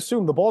safely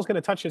assume the ball's going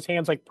to touch his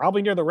hands, like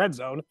probably near the red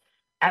zone,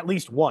 at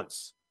least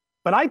once.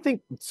 But I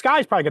think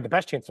Sky's probably got the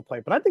best chance to play,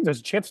 but I think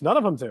there's a chance none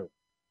of them do.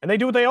 And they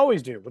do what they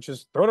always do, which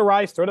is throw to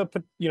Rice, give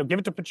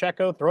it to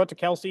Pacheco, throw it to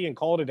Kelsey, and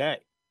call it a day.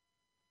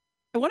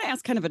 I want to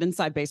ask kind of an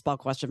inside baseball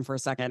question for a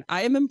second.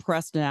 I am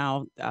impressed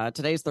now.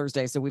 Today's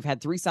Thursday, so we've had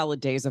 3 solid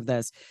days of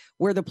this,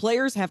 where the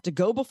players have to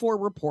go before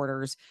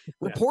reporters.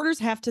 Reporters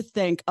have to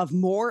think of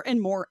more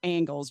and more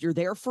angles. You're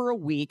there for a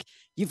week.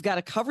 You've got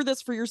to cover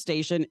this for your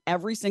station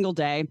every single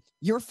day.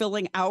 You're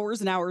filling hours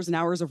and hours and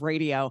hours of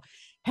radio.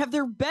 Have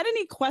there been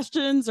any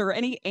questions or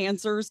any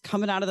answers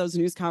coming out of those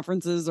news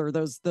conferences or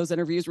those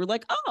interviews? We're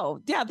like, oh,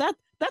 yeah,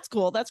 that's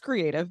cool. That's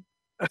creative.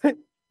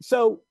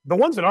 So the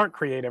ones that aren't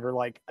creative are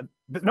like,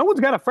 no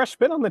one's got a fresh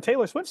spin on the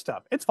Taylor Swift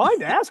stuff. It's fine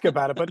to ask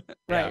about it, but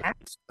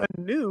ask a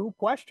new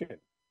question.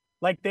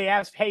 Like they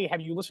asked, hey,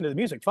 have you listened to the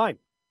music? Fine.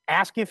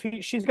 Ask if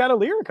she's got a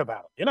lyric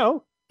about it. You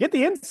know, get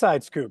the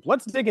inside scoop.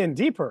 Let's dig in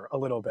deeper a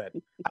little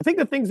bit. I think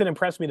the things that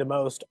impress me the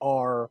most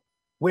are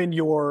when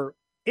you're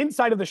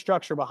inside of the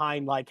structure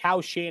behind like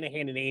how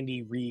Shanahan and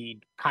Andy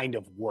Reid kind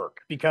of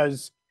work,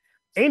 because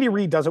Andy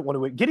Reid doesn't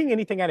want to, getting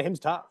anything out of him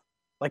is tough.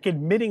 Like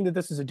admitting that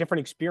this is a different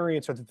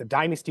experience or that the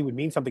dynasty would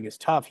mean something is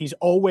tough. He's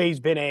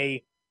always been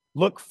a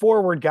look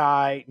forward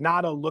guy,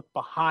 not a look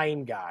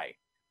behind guy.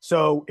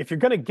 So if you're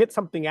going to get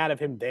something out of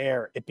him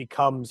there, it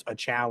becomes a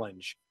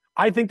challenge.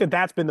 I think that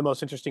that's been the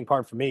most interesting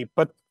part for me.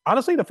 But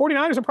honestly, the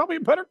 49ers are probably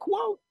a better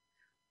quote.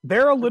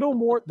 They're a little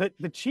more,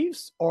 the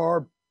Chiefs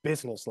are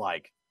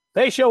businesslike.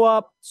 They show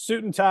up,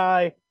 suit and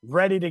tie,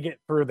 ready to get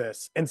through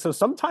this. And so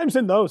sometimes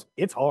in those,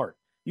 it's hard.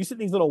 You sit in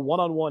these little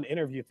one-on-one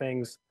interview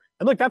things.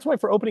 And look, that's why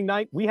for opening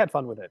night, we had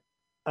fun with it.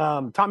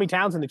 Tommy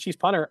Townsend, the Chiefs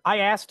punter, I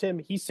asked him,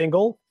 he's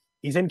single.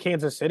 He's in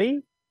Kansas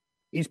City.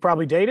 He's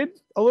probably dated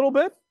a little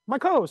bit. My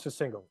co-host is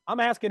single. I'm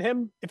asking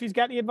him if he's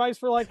got any advice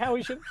for like how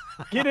he should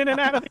get in and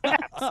out of the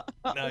apps.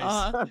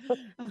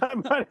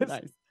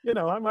 Nice.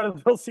 I might as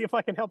well see if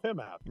I can help him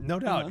out. No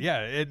doubt.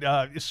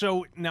 Yeah.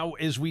 So now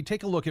as we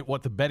take a look at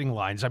what the betting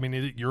lines, I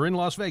mean, you're in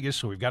Las Vegas,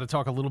 so we've got to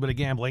talk a little bit of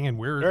gambling, and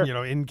we're,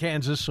 in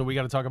Kansas, so we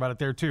got to talk about it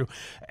there too.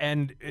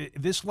 And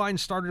this line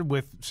started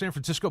with San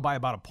Francisco by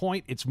about a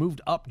point. It's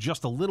moved up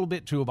just a little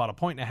bit to about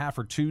 1.5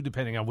 or 2,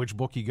 depending on which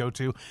book you go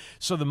to.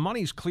 So the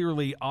money's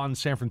clearly on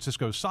San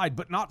Francisco's side,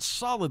 but not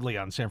solidly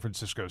on San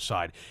Francisco's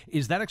side.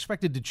 Is that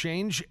expected to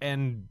change?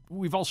 And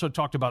we've also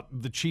talked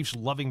about the Chiefs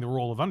loving the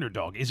role of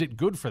underdog. Is it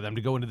good for them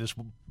to go into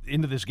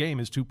this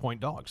game as 2-point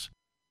dogs?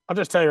 I'll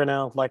just tell you right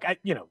now,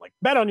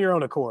 bet on your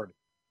own accord.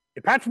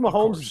 If Patrick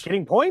Mahomes is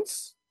getting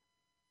points,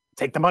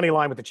 take the money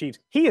line with the Chiefs.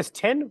 He is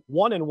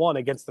 10-1-1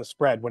 against the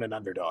spread when an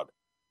underdog.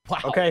 Wow.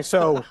 Okay,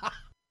 so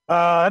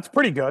that's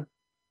pretty good.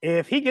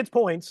 If he gets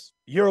points,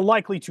 you're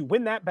likely to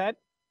win that bet.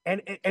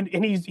 And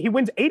he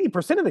wins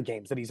 80% of the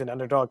games that he's an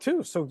underdog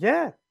too. So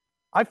yeah,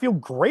 I feel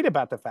great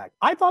about the fact.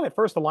 I thought at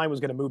first the line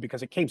was going to move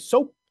because it came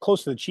so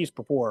close to the Chiefs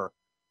before.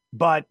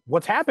 But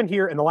what's happened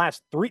here in the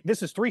last 3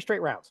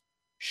 straight rounds.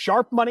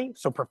 Sharp money,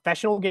 so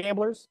professional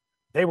gamblers,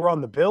 they were on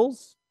the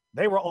Bills,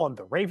 they were on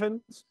the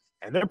Ravens,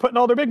 and they're putting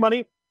all their big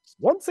money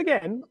once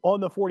again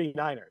on the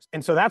 49ers.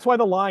 And so that's why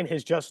the line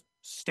has just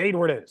stayed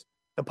where it is.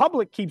 The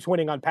public keeps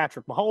winning on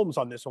Patrick Mahomes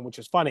on this one, which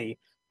is funny.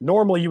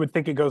 Normally you would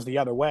think it goes the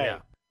other way. Yeah.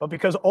 But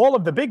because all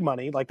of the big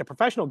money, like the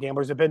professional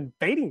gamblers, have been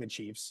fading the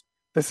Chiefs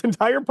this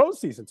entire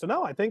postseason. So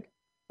no, I think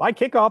by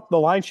kickoff, the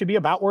line should be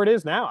about where it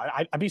is now.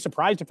 I'd be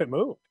surprised if it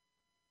moved.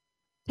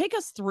 Take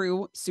us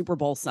through Super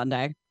Bowl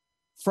Sunday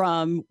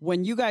from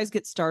when you guys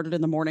get started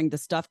in the morning, the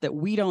stuff that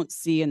we don't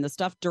see and the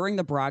stuff during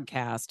the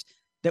broadcast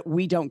that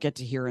we don't get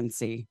to hear and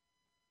see.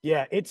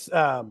 Yeah, it's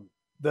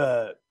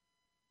the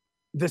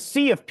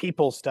sea of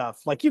people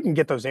stuff. Like you can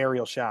get those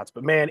aerial shots,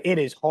 but man, it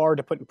is hard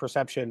to put in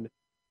perception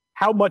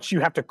how much you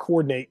have to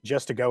coordinate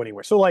just to go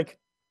anywhere. So like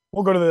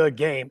we'll go to the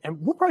game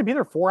and we'll probably be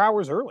there 4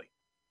 hours early,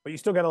 but you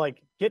still got to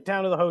like get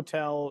down to the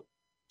hotel,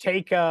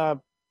 you got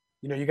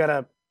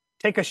to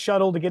take a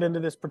shuttle to get into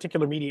this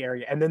particular media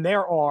area. And then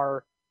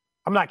I'm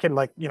not kidding.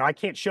 I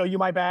can't show you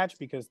my badge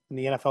because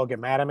the NFL get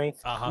mad at me,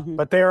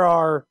 but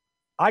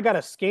I got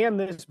to scan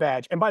this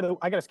badge. And by the way,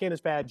 I got to scan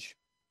this badge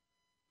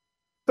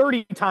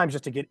 30 times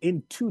just to get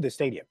into the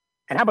stadium.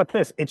 And how about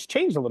this? It's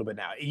changed a little bit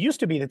now. It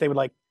used to be that they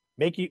would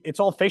it's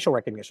all facial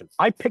recognition.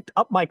 I picked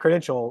up my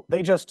credential.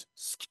 They just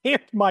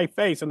scanned my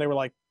face and they were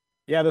like,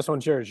 yeah, this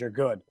one's yours. You're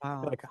good.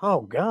 Wow. Like,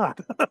 oh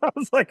God. I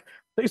was like,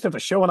 they used to have to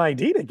show an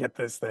ID to get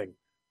this thing.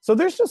 So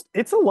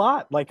it's a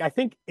lot. Like, I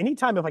think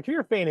anytime if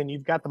you're a fan and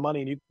you've got the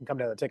money and you can come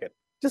down the ticket,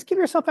 just give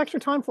yourself extra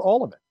time for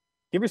all of it.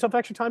 Give yourself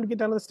extra time to get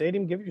down to the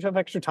stadium. Give yourself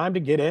extra time to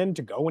get in,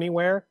 to go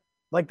anywhere.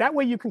 Like that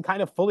way you can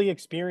kind of fully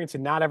experience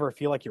and not ever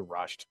feel like you're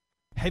rushed.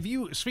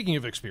 Speaking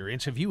of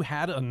experience, have you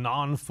had a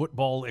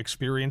non-football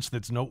experience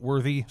that's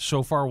noteworthy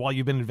so far while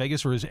you've been in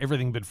Vegas, or has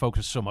everything been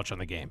focused so much on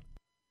the game?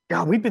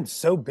 God, we've been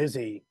so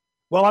busy.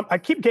 Well, I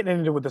keep getting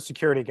into it with the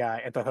security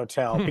guy at the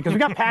hotel because we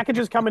got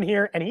packages coming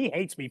here and he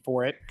hates me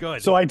for it.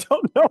 Good. So I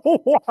don't know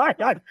why.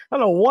 I don't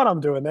know what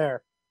I'm doing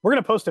there. We're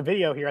going to post a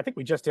video here. I think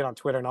we just did on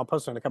Twitter and I'll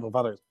post it on a couple of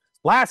others.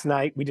 Last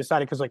night we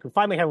decided because we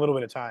finally had a little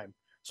bit of time.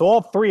 So all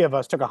 3 of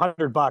us took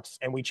 $100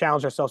 and we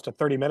challenged ourselves to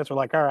 30 minutes. We're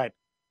like, all right,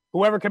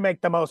 whoever can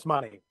make the most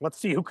money, let's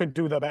see who can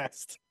do the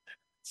best.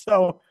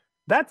 So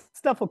that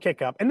stuff will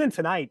kick up. And then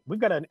tonight we've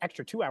got an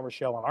extra 2-hour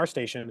show on our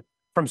station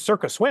from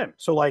Circa Swim.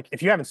 So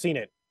if you haven't seen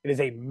it, it is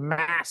a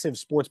massive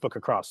sports book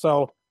across.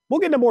 So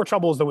we'll get into more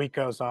trouble as the week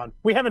goes on.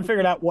 We haven't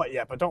figured out what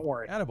yet, but don't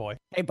worry. Attaboy.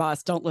 Hey,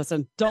 boss, don't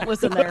listen. Don't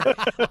listen there.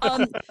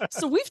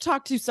 So we've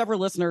talked to several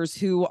listeners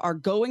who are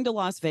going to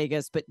Las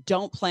Vegas, but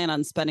don't plan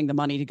on spending the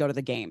money to go to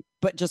the game,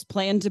 but just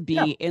plan to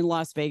be in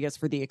Las Vegas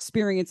for the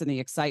experience and the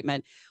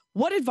excitement.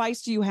 What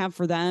advice do you have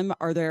for them?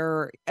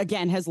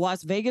 Has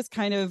Las Vegas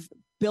kind of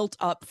built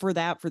up for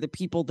that for the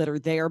people that are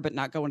there, but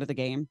not going to the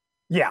game?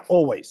 Yeah,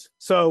 always.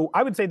 So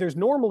I would say there's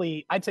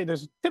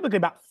typically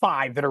about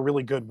 5 that are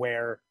really good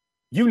where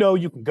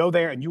you can go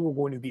there and you are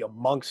going to be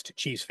amongst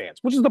Chiefs fans,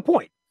 which is the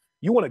point.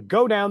 You want to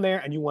go down there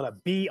and you want to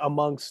be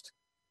amongst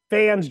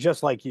fans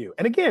just like you.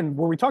 And again,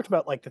 when we talked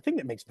about the thing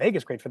that makes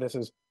Vegas great for this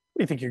is, what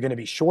do you think, you're going to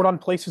be short on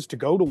places to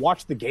go to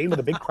watch the game with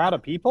a big crowd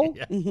of people?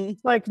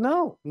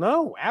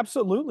 No,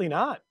 absolutely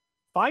not.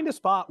 Find a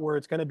spot where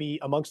it's going to be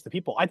amongst the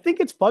people. I think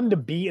it's fun to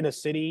be in a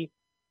city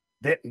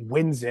that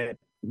wins it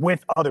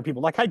with other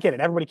people. I get it.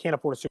 Everybody can't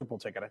afford a Super Bowl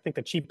ticket. I think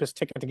the cheapest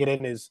ticket to get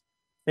in is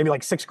maybe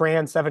 $6,000,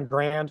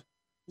 $7,000.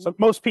 So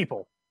most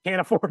people can't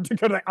afford to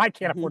go to that. I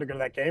can't afford to go to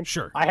that game.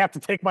 Sure. I have to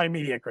take my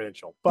media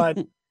credential. But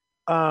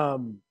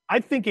I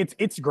think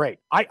it's great.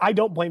 I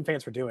don't blame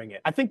fans for doing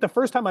it. I think the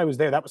first time I was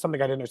there, that was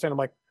something I didn't understand. I'm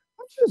like,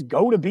 why don't you just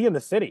go to be in the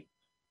city?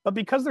 But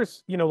because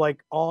there's,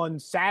 like on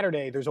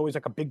Saturday, there's always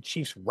like a big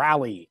Chiefs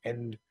rally,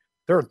 and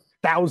there are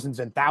thousands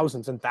and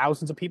thousands and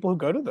thousands of people who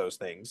go to those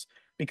things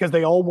because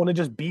they all want to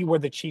just be where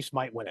the Chiefs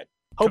might win it.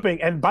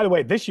 Hoping, and by the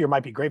way, this year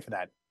might be great for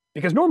that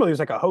because normally there's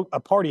like a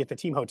party at the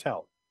team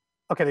hotel.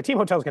 Okay, the team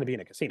hotel is going to be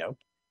in a casino.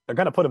 They're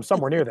going to put them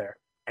somewhere near there.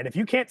 And if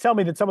you can't tell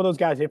me that some of those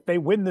guys, if they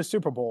win the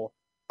Super Bowl,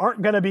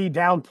 aren't going to be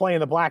down playing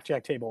the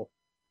blackjack table,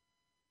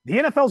 the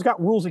NFL's got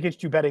rules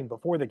against you betting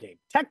before the game.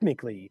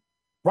 Technically,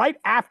 right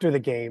after the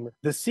game,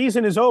 the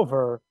season is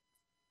over,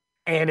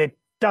 and it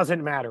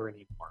doesn't matter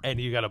anymore. And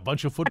you got a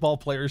bunch of football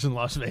players in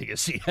Las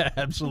Vegas. Yeah,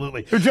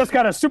 absolutely. Who just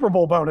got a Super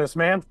Bowl bonus,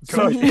 man.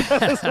 So a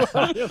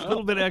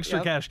little bit of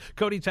extra cash.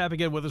 Cody Tapp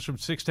again with us from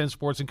 610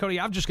 Sports. And Cody,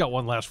 I've just got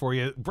one last for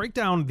you. Break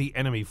down the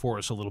enemy for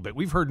us a little bit.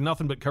 We've heard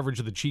nothing but coverage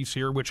of the Chiefs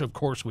here, which of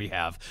course we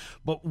have.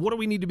 But what do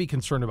we need to be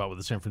concerned about with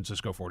the San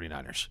Francisco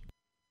 49ers?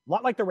 A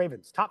lot like the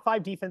Ravens. Top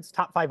 5 defense,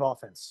 top 5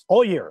 offense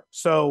all year.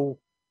 So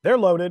they're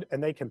loaded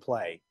and they can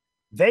play.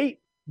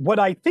 What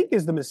I think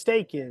is the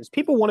mistake is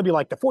people want to be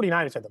like the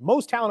 49ers have the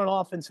most talent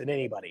on offense than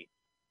anybody,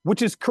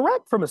 which is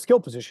correct from a skill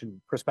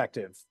position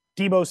perspective.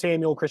 Deebo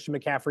Samuel, Christian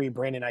McCaffrey,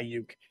 Brandon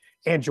Ayuk,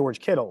 and George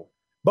Kittle.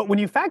 But when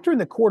you factor in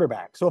the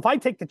quarterback, so if I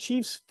take the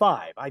Chiefs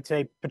 5, I'd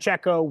say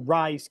Pacheco,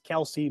 Rice,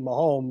 Kelsey,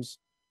 Mahomes.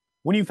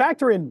 When you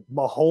factor in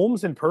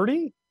Mahomes and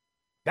Purdy,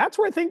 that's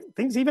where I think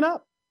things even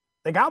up.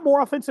 They got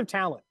more offensive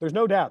talent. There's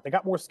no doubt. They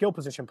got more skill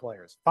position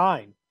players.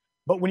 Fine.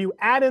 But when you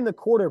add in the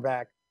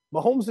quarterback,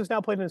 Mahomes has now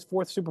played in his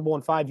 4th Super Bowl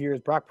in 5 years.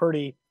 Brock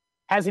Purdy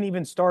hasn't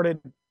even started.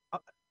 I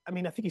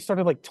think he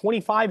started like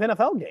 25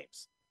 NFL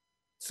games.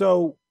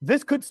 So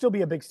this could still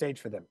be a big stage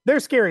for them. Their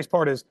scariest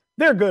part is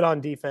they're good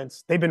on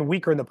defense. They've been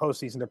weaker in the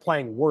postseason. They're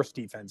playing worse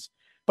defense.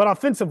 But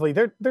offensively,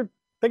 they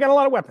got a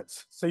lot of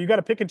weapons. So you got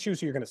to pick and choose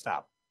who you're going to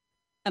stop.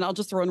 And I'll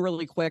just throw in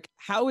really quick.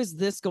 How is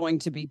this going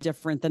to be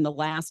different than the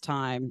last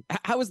time?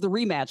 How is the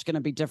rematch going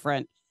to be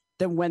different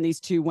than when these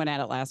two went at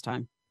it last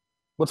time?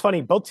 What's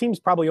funny, both teams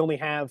probably only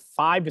have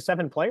 5 to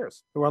 7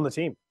 players who are on the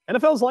team.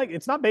 NFL's like,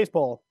 it's not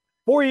baseball.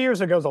 4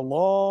 years ago is a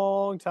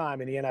long time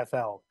in the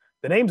NFL.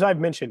 The names I've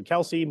mentioned,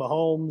 Kelsey,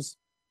 Mahomes,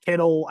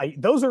 Kittle,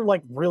 those are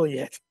like really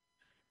it.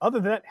 Other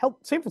than that,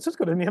 San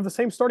Francisco didn't even have the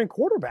same starting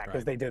quarterback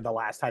as they did the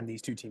last time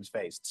these two teams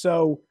faced.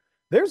 So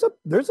there's a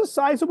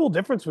sizable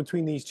difference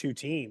between these two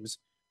teams.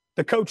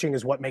 The coaching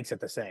is what makes it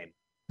the same.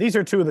 These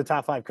are 2 of the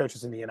top 5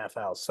 coaches in the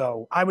NFL.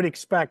 So I would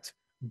expect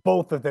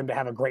both of them to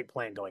have a great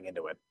plan going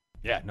into it.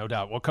 Yeah, no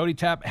doubt. Well, Cody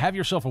Tapp, have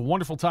yourself a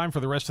wonderful time for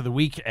the rest of the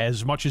week,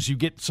 as much as you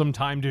get some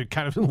time to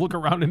kind of look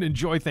around and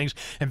enjoy things.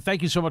 And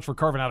thank you so much for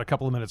carving out a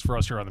couple of minutes for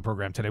us here on the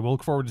program today. We'll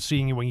look forward to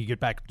seeing you when you get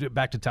back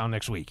to town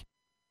next week.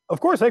 Of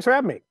course. Thanks for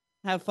having me.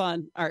 Have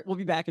fun. All right, we'll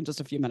be back in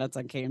just a few minutes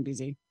on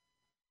KMBZ.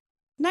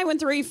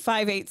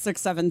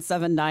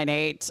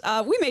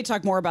 913-586-7798. We may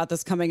talk more about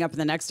this coming up in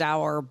the next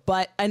hour,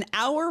 but an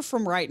hour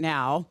from right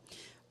now,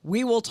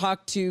 we will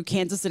talk to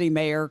Kansas City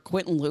Mayor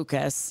Quentin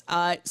Lucas.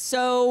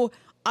 So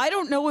I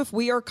don't know if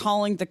we are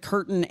calling the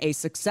curtain a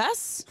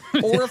success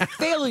or a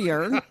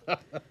failure.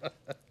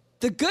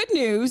 The good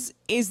news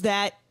is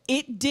that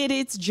it did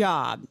its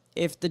job.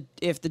 If the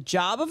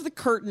job of the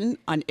curtain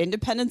on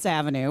Independence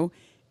Avenue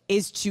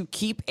is to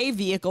keep a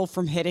vehicle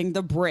from hitting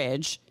the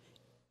bridge,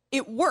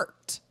 it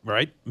worked.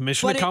 Right.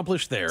 Mission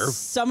accomplished there.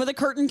 Some of the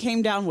curtain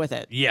came down with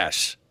it.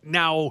 Yes.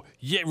 Now,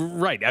 yeah,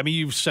 right. I mean,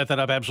 you've set that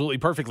up absolutely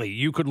perfectly.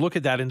 You could look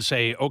at that and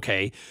say,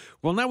 okay,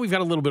 well, now we've got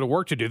a little bit of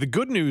work to do. The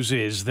good news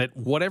is that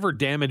whatever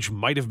damage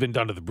might have been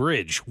done to the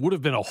bridge would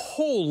have been a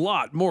whole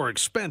lot more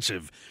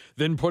expensive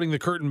than putting the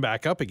curtain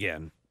back up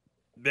again.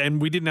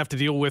 And we didn't have to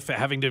deal with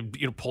having to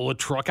pull a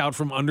truck out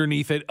from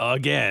underneath it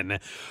again.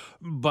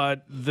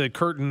 But the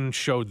curtain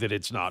showed that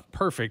it's not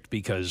perfect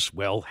because,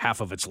 well,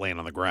 half of it's laying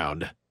on the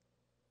ground.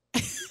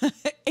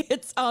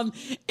 It's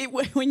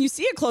when you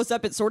see it close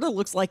up, it sort of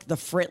looks like the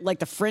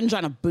fringe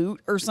on a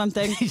boot or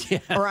something,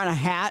 or on a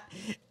hat.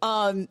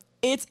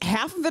 It's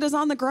half of it is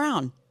on the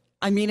ground.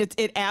 I mean,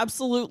 it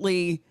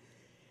absolutely,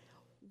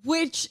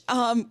 which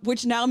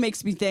now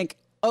makes me think,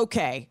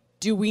 okay,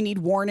 do we need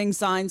warning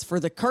signs for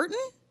the curtain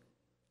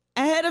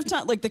ahead of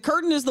time? Like the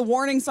curtain is the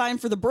warning sign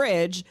for the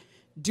bridge.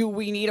 Do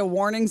we need a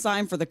warning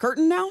sign for the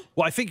curtain now?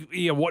 Well, I think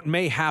what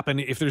may happen,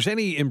 if there's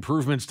any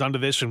improvements done to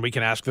this, and we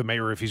can ask the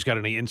mayor if he's got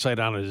any insight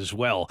on it as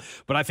well,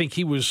 but I think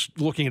he was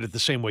looking at it the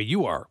same way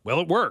you are. Well,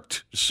 it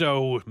worked,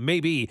 so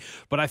maybe,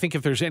 but I think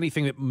if there's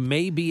anything that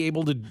may be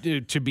able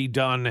to be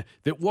done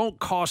that won't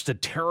cost a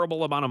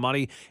terrible amount of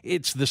money,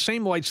 it's the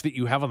same lights that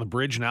you have on the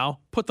bridge now.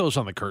 Put those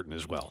on the curtain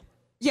as well.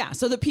 Yeah,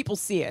 so that people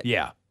see it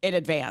in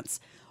advance.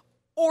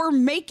 Or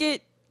make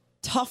it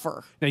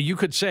tougher. Now, you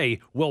could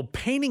say, well,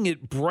 painting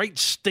it bright,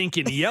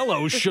 stinking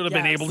yellow should have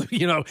been able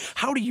to,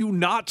 how do you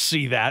not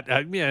see that?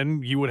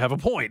 And you would have a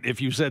point if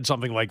you said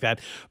something like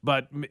that.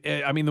 But,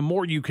 I mean, the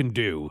more you can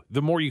do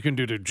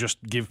to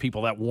just give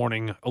people that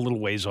warning a little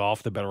ways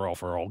off, the better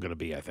off we're all going to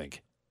be, I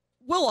think.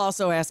 We'll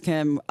also ask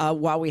him,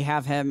 while we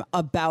have him,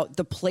 about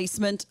the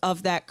placement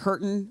of that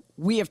curtain.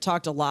 We have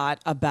talked a lot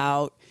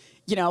about,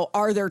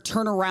 Are there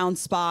turnaround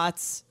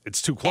spots?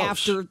 It's too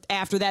close.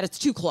 After that, it's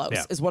too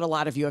close, is what a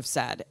lot of you have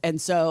said.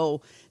 And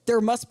so there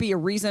must be a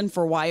reason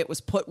for why it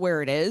was put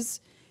where it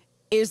is.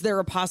 Is there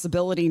a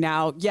possibility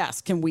now?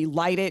 Yes. Can we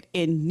light it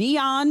in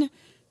neon?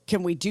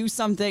 Can we do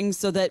something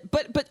so that,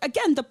 but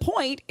again, the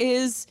point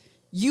is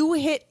you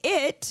hit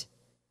it.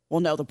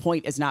 Well, no, the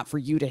point is not for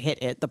you to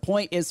hit it. The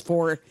point is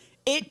for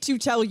it to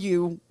tell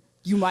you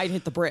might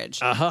hit the bridge.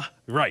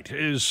 Right.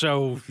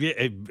 So,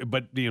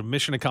 but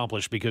mission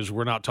accomplished, because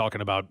we're not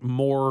talking about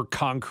more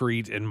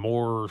concrete and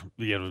more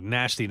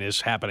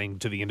nastiness happening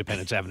to the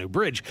Independence Avenue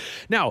Bridge.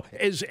 Now,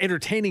 as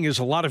entertaining as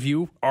a lot of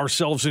you,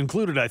 ourselves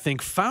included, I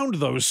think, found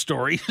those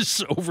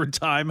stories over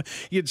time,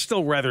 you'd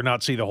still rather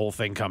not see the whole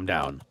thing come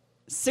down.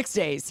 6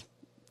 days,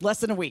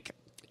 less than a week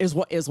is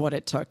what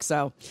it took.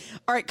 So,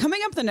 all right,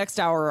 coming up the next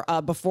hour,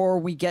 before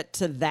we get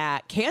to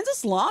that,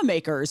 Kansas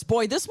lawmakers,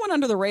 boy, this went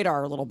under the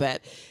radar a little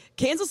bit.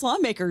 Kansas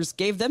lawmakers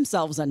gave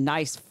themselves a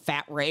nice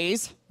fat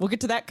raise. We'll get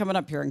to that coming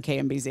up here in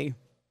KMBZ.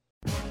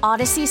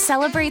 Odyssey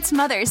celebrates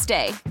Mother's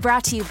Day,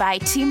 brought to you by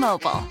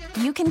T-Mobile.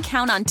 You can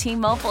count on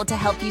T-Mobile to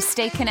help you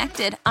stay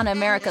connected on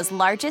America's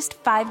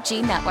largest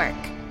 5G network.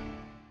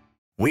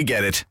 We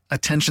get it.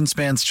 Attention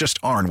spans just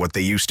aren't what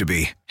they used to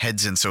be.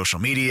 Heads in social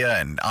media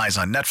and eyes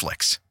on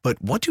Netflix. But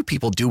what do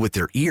people do with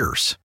their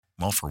ears?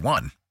 Well, for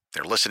one,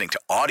 they're listening to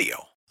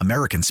audio.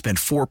 Americans spend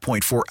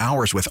 4.4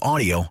 hours with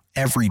audio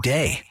every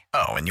day.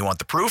 Oh, and you want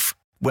the proof?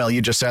 Well,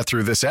 you just sat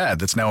through this ad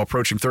that's now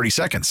approaching 30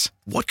 seconds.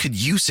 What could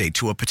you say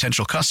to a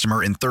potential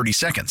customer in 30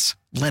 seconds?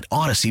 Let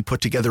Odyssey put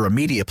together a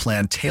media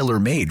plan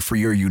tailor-made for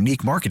your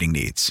unique marketing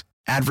needs.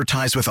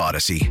 Advertise with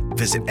Odyssey.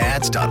 Visit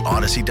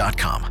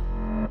ads.odyssey.com.